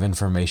does not have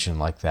information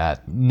like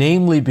that,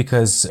 namely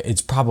because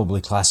it's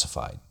probably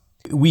classified.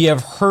 We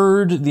have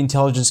heard the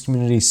intelligence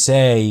community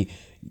say,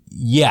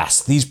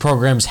 yes, these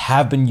programs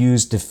have been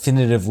used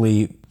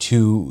definitively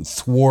to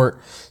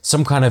thwart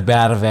some kind of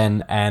bad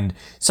event, and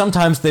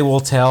sometimes they will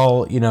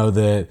tell,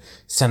 the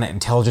Senate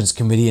Intelligence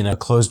Committee in a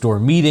closed-door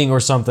meeting or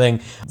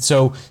something.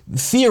 So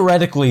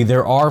theoretically,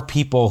 there are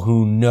people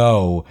who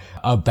know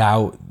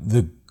about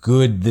the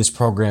good this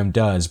program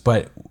does,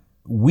 but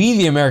we,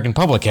 the American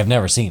public, have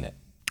never seen it.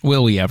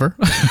 Will we ever?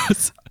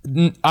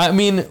 I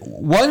mean,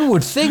 one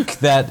would think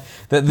that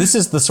this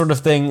is the sort of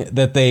thing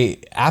that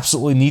they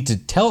absolutely need to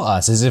tell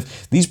us, is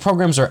if these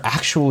programs are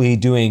actually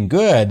doing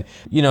good,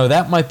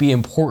 that might be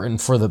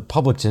important for the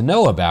public to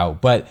know about.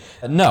 But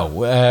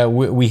no,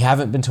 we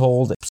haven't been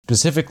told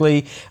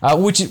specifically,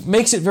 which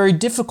makes it very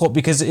difficult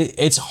because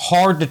it's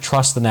hard to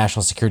trust the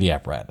national security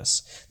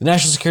apparatus. The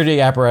national security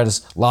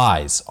apparatus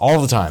lies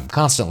all the time,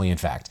 constantly, in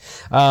fact.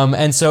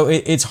 And so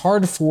it's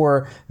hard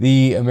for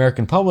the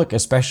American public,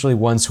 especially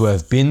ones who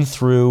have been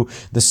through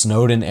the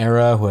Snowden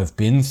era, who have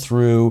been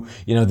through,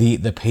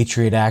 the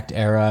Patriot Act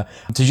era,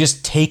 to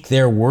just take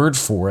their word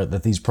for it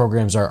that these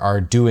programs are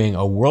doing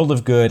a world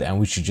of good, and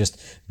we should just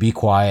be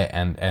quiet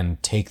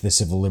and take the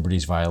civil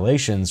liberties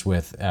violations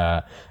with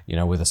a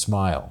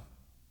smile.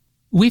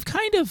 We've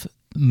kind of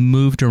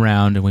moved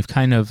around and we've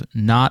kind of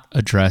not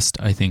addressed,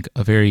 I think,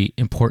 a very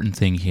important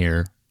thing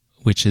here,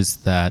 which is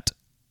that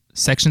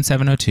Section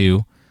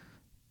 702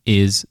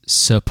 is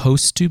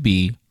supposed to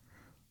be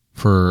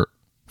for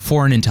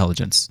foreign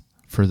intelligence,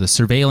 for the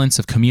surveillance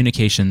of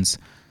communications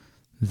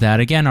that,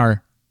 again,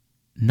 are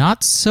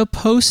not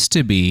supposed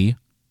to be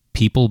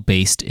people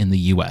based in the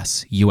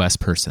U.S.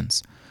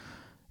 persons.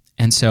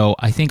 And so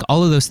I think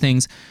all of those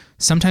things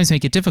sometimes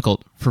make it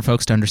difficult for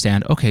folks to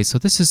understand, okay, so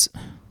this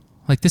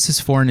is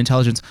foreign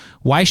intelligence.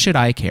 Why should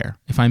I care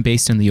if I'm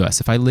based in the U.S.,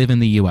 if I live in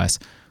the U.S.?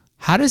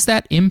 How does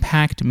that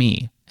impact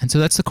me? And so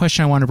that's the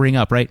question I want to bring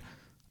up, right?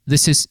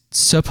 This is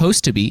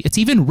supposed to be, it's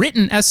even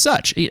written as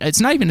such.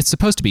 It's not even it's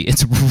supposed to be,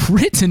 it's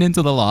written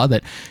into the law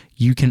that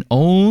you can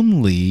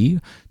only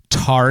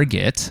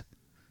target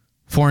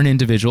foreign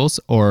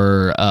individuals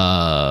or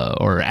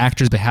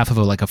actors on behalf of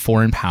a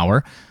foreign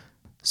power.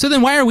 So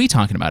then why are we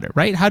talking about it,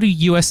 right? How do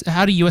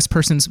U.S.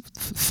 persons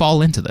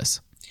fall into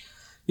this?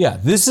 Yeah,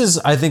 this is,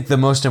 I think, the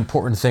most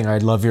important thing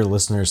I'd love your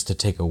listeners to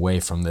take away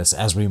from this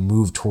as we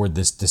move toward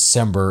this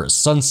December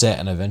sunset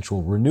and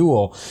eventual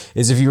renewal,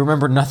 is if you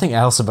remember nothing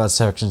else about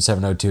Section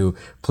 702,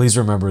 please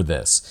remember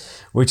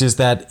this, which is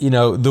that,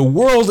 the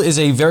world is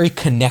a very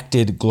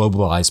connected,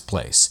 globalized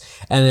place.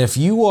 And if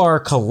you are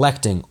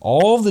collecting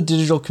all the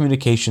digital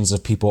communications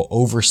of people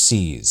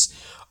overseas,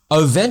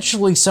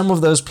 eventually some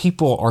of those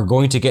people are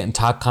going to get in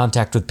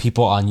contact with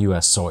people on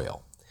U.S.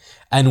 soil.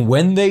 And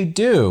when they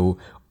do,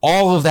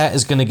 all of that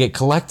is going to get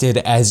collected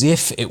as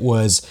if it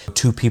was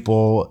two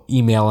people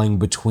emailing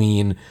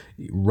between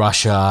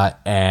Russia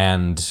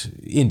and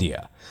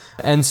India.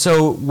 And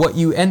so what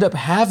you end up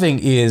having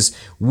is,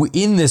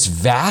 in this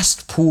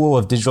vast pool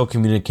of digital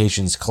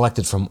communications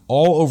collected from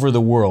all over the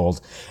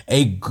world,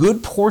 a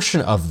good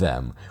portion of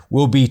them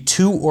will be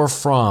to or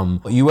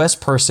from US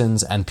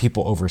persons and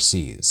people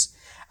overseas.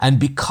 And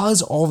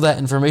because all that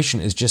information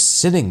is just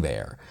sitting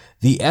there,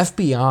 the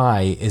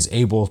FBI is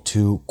able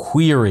to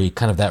query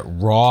kind of that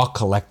raw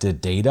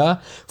collected data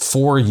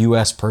for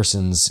US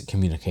persons'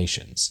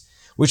 communications,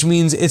 which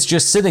means it's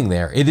just sitting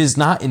there. It is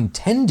not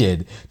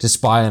intended to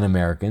spy on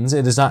Americans.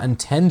 It is not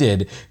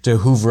intended to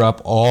hoover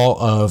up all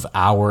of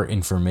our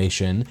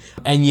information.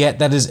 And yet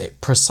that is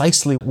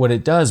precisely what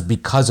it does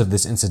because of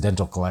this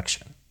incidental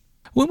collection.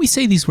 When we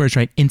say these words,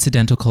 right,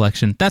 incidental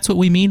collection, that's what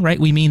we mean, right?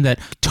 We mean that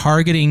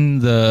targeting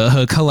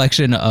the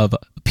collection of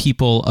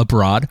people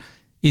abroad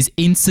is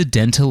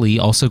incidentally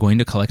also going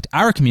to collect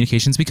our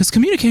communications, because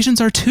communications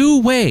are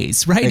two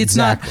ways, right?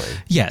 Exactly. It's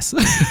not,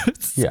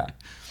 yes. Yeah.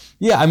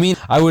 Yeah, I mean,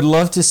 I would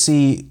love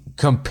to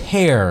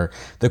compare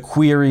the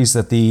queries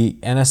that the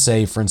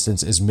NSA, for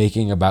instance, is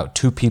making about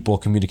two people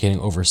communicating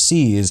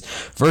overseas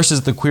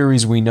versus the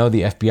queries we know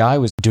the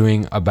FBI was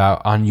doing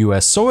about on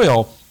US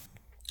soil,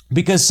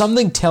 because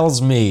something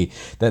tells me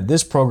that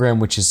this program,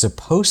 which is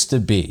supposed to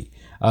be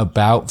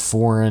about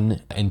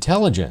foreign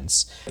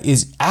intelligence,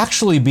 is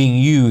actually being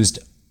used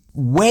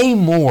way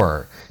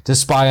more to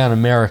spy on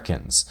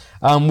Americans,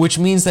 which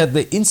means that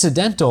the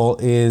incidental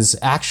is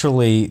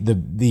actually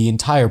the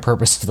entire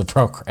purpose of the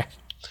program.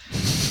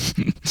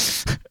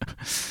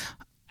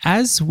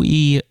 As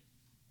we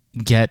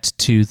get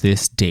to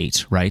this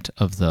date, right,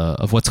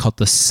 of what's called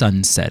the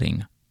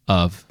sunsetting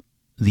of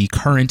the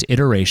current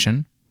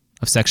iteration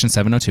of Section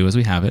 702 as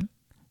we have it,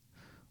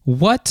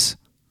 what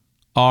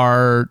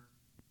are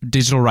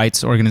digital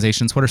rights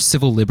organizations, what are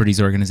civil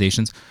liberties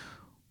organizations,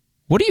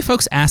 what are you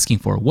folks asking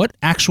for? What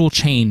actual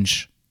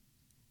change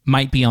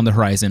might be on the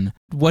horizon?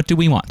 What do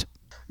we want?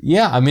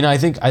 Yeah, I mean, I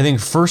think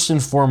first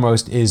and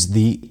foremost is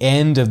the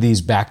end of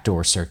these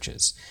backdoor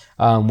searches,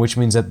 which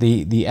means that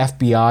the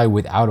FBI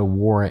without a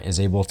warrant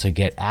is able to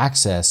get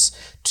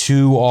access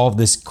to all of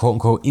this quote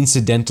unquote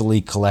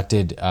incidentally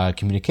collected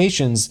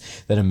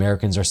communications that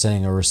Americans are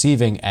sending or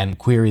receiving and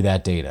query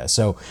that data.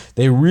 So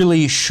they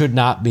really should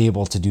not be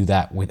able to do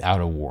that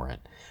without a warrant.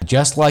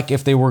 Just like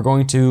if they were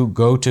going to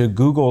go to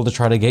Google to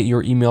try to get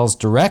your emails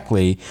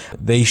directly,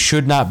 they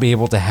should not be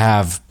able to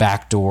have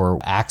backdoor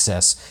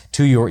access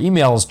to your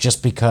emails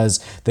just because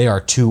they are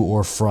to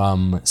or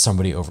from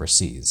somebody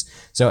overseas.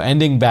 So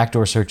ending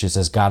backdoor searches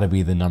has got to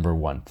be the number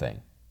one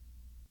thing.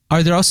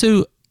 Are there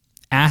also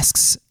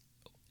asks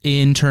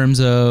in terms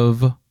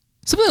of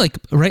something like,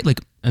 right, like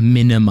a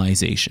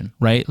minimization,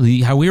 right?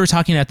 How we were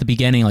talking at the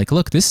beginning, like,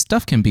 look, this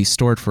stuff can be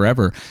stored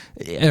forever.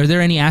 Are there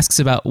any asks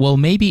about, well,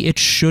 maybe it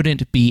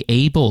shouldn't be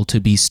able to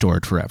be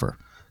stored forever?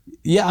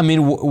 Yeah, I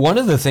mean, one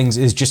of the things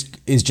is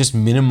just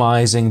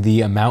minimizing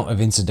the amount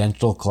of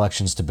incidental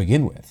collections to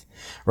begin with,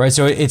 right?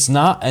 So it's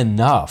not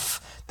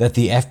enough that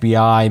the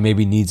FBI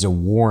maybe needs a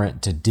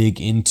warrant to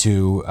dig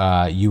into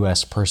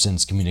U.S.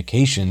 persons'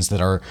 communications that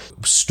are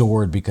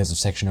stored because of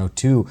Section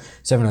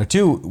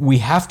 702. We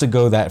have to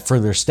go that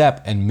further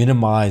step and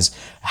minimize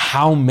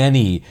how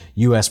many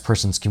U.S.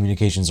 persons'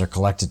 communications are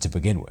collected to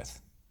begin with.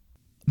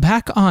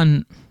 Back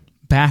on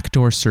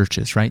backdoor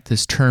searches, right?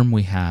 This term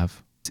we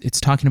have,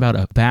 it's talking about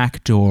a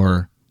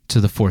backdoor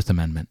to the Fourth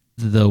Amendment.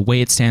 The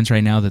way it stands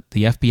right now, that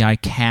the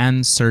FBI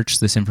can search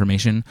this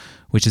information,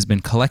 which has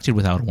been collected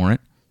without a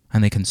warrant,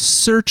 and they can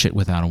search it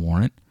without a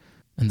warrant,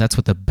 and that's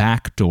what the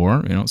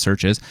backdoor,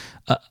 search is.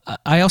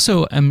 I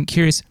also am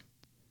curious,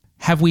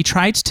 have we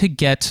tried to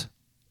get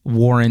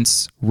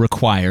warrants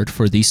required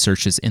for these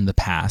searches in the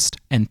past?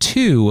 And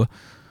two,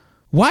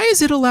 why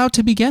is it allowed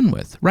to begin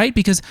with, right?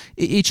 Because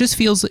it just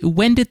feels,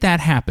 when did that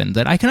happen?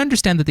 That I can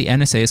understand that the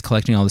NSA is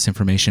collecting all this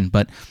information,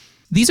 but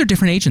these are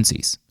different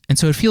agencies. And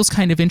so it feels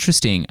kind of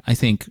interesting, I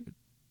think,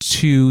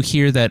 to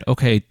hear that,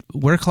 okay,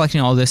 we're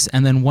collecting all this,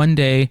 and then one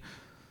day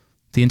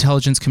the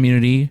intelligence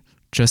community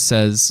just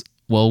says,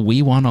 well,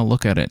 we want to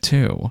look at it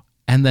too.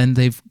 And then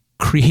they've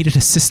created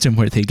a system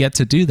where they get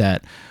to do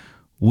that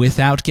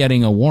without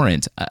getting a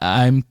warrant.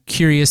 I'm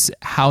curious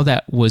how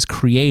that was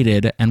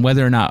created and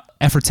whether or not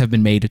efforts have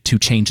been made to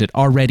change it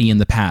already in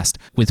the past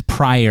with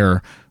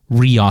prior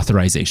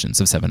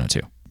reauthorizations of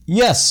 702.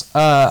 Yes,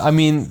 I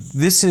mean,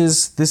 this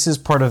is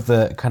part of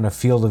the kind of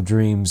field of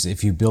dreams,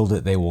 if you build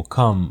it, they will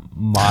come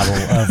model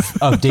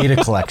of data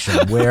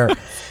collection, where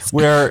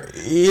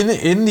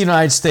in the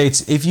United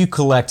States, if you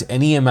collect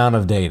any amount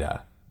of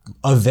data,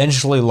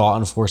 eventually law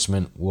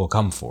enforcement will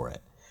come for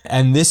it.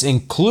 And this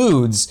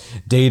includes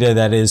data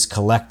that is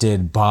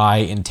collected by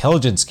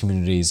intelligence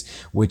communities,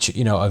 which,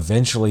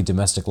 eventually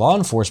domestic law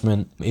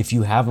enforcement, if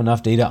you have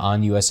enough data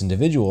on U.S.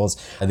 individuals,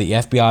 the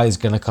FBI is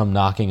going to come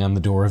knocking on the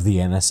door of the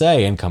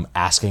NSA and come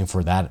asking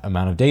for that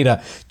amount of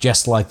data,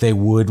 just like they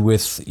would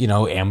with,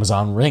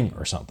 Amazon Ring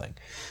or something.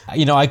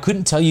 I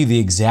couldn't tell you the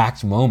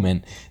exact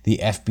moment the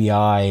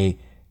FBI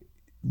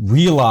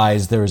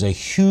realized there is a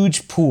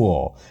huge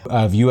pool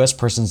of U.S.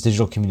 persons'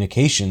 digital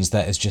communications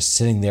that is just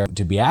sitting there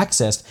to be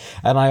accessed.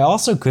 And I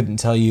also couldn't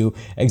tell you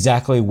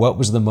exactly what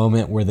was the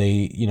moment where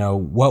they,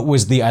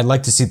 I'd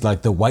like to see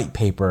like the white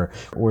paper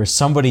where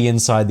somebody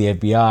inside the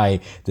FBI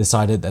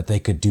decided that they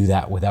could do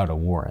that without a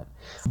warrant.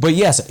 But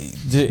yes,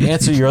 to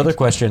answer your other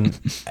question,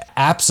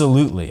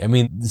 absolutely. I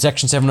mean,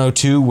 Section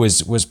 702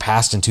 was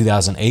passed in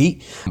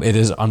 2008. It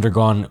has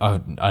undergone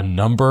a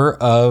number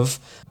of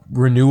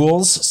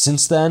renewals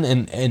since then,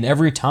 and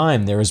every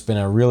time there has been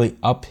a really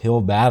uphill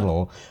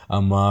battle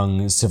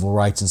among civil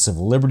rights and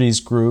civil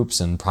liberties groups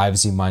and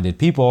privacy-minded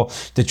people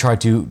to try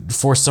to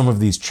force some of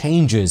these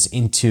changes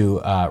into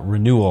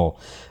renewal,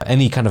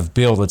 any kind of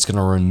bill that's going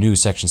to renew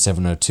Section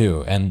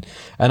 702. And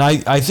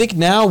I think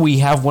now we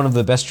have one of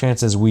the best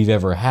chances we've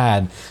ever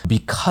had,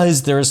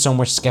 because there is so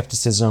much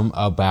skepticism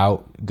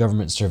about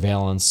government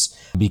surveillance,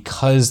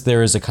 because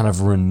there is a kind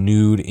of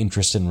renewed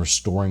interest in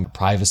restoring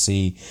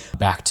privacy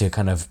back to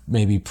kind of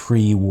maybe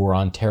pre-war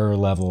on terror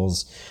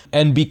levels.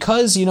 And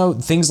because,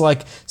 things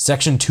like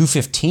Section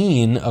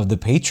 215 of the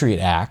Patriot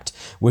Act,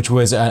 which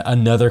was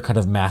another kind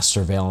of mass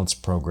surveillance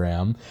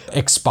program,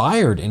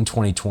 expired in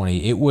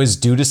 2020. It was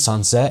due to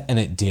sunset, and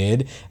it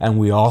did. And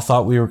we all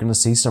thought we were going to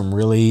see some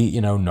really,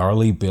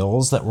 gnarly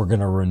bills that were going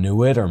to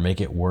renew it or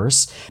make it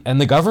worse.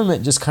 And the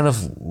government just kind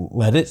of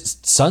let it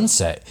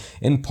sunset,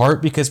 in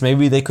part because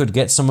maybe they could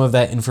get some of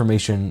that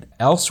information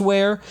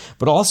elsewhere,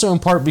 but also in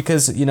part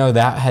because,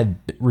 that had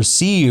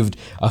received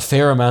a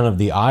fair amount of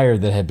the ire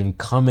that had been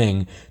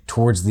coming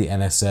towards the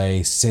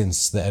NSA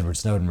since the Edward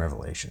Snowden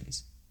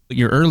revelations.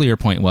 Your earlier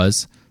point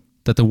was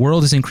that the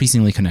world is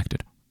increasingly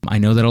connected. I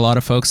know that a lot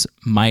of folks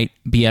might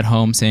be at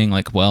home saying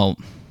like, well,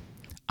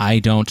 I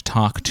don't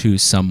talk to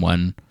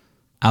someone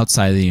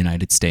outside of the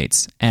United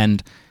States.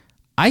 And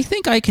I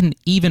think I can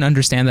even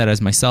understand that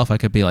as myself. I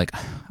could be like,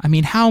 I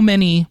mean, how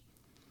many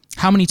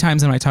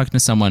times am I talking to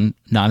someone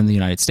not in the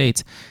United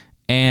States?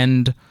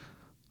 And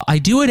I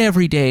do it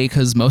every day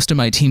because most of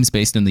my team's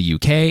based in the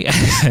UK,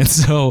 and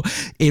so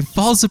it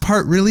falls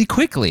apart really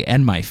quickly.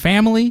 And my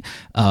family,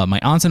 my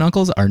aunts and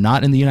uncles are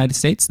not in the United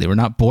States. They were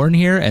not born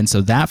here, and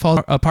so that falls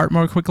apart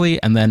more quickly.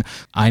 And then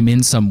I'm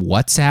in some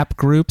WhatsApp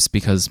groups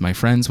because my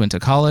friends went to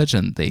college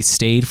and they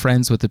stayed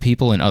friends with the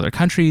people in other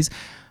countries.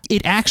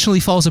 It actually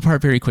falls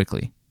apart very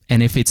quickly.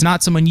 And if it's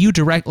not someone you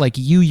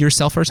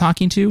yourself are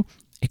talking to,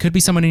 it could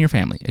be someone in your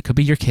family. It could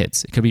be your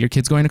kids. It could be your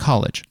kids going to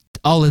college.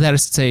 All of that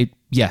is to say,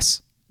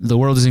 yes, the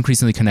world is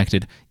increasingly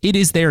connected. It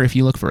is there if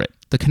you look for it.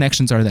 The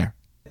connections are there.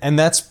 And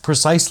that's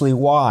precisely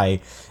why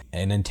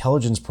an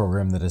intelligence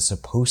program that is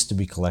supposed to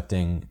be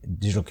collecting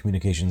digital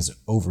communications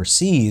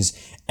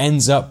overseas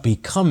ends up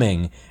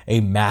becoming a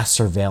mass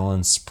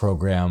surveillance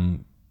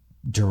program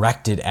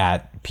directed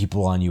at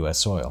people on U.S.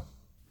 soil.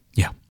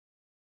 Yeah.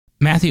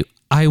 Matthew,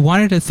 I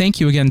wanted to thank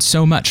you again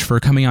so much for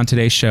coming on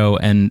today's show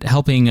and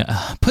helping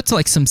put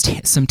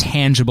some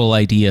tangible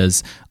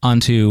ideas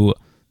onto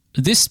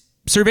this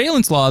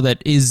surveillance law that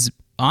is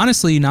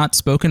honestly not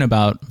spoken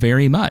about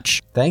very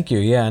much. Thank you.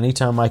 Yeah,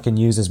 anytime I can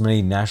use as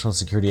many national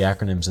security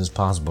acronyms as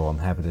possible, I'm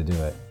happy to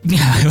do it.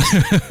 Yeah,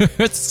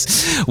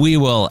 we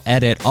will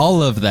edit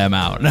all of them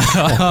out.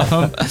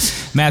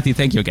 Matthew,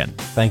 thank you again.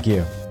 Thank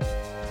you.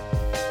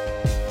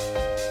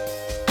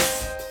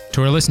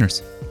 To our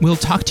listeners, we'll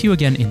talk to you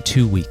again in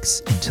 2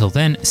 weeks. Until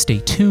then, stay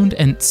tuned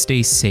and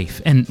stay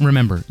safe. And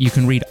remember, you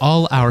can read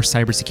all our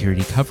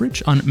cybersecurity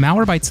coverage on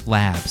Malwarebytes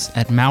Labs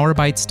at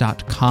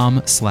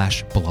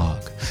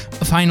malwarebytes.com/blog.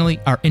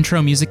 Finally, our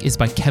intro music is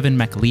by Kevin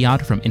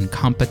MacLeod from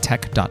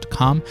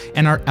incompetech.com,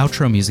 and our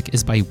outro music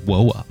is by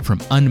Woa from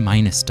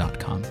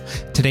unminus.com.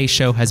 Today's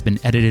show has been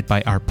edited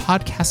by our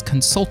podcast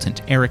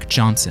consultant, Eric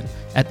Johnson,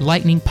 at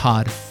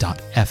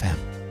lightningpod.fm.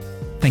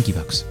 Thank you,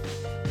 folks.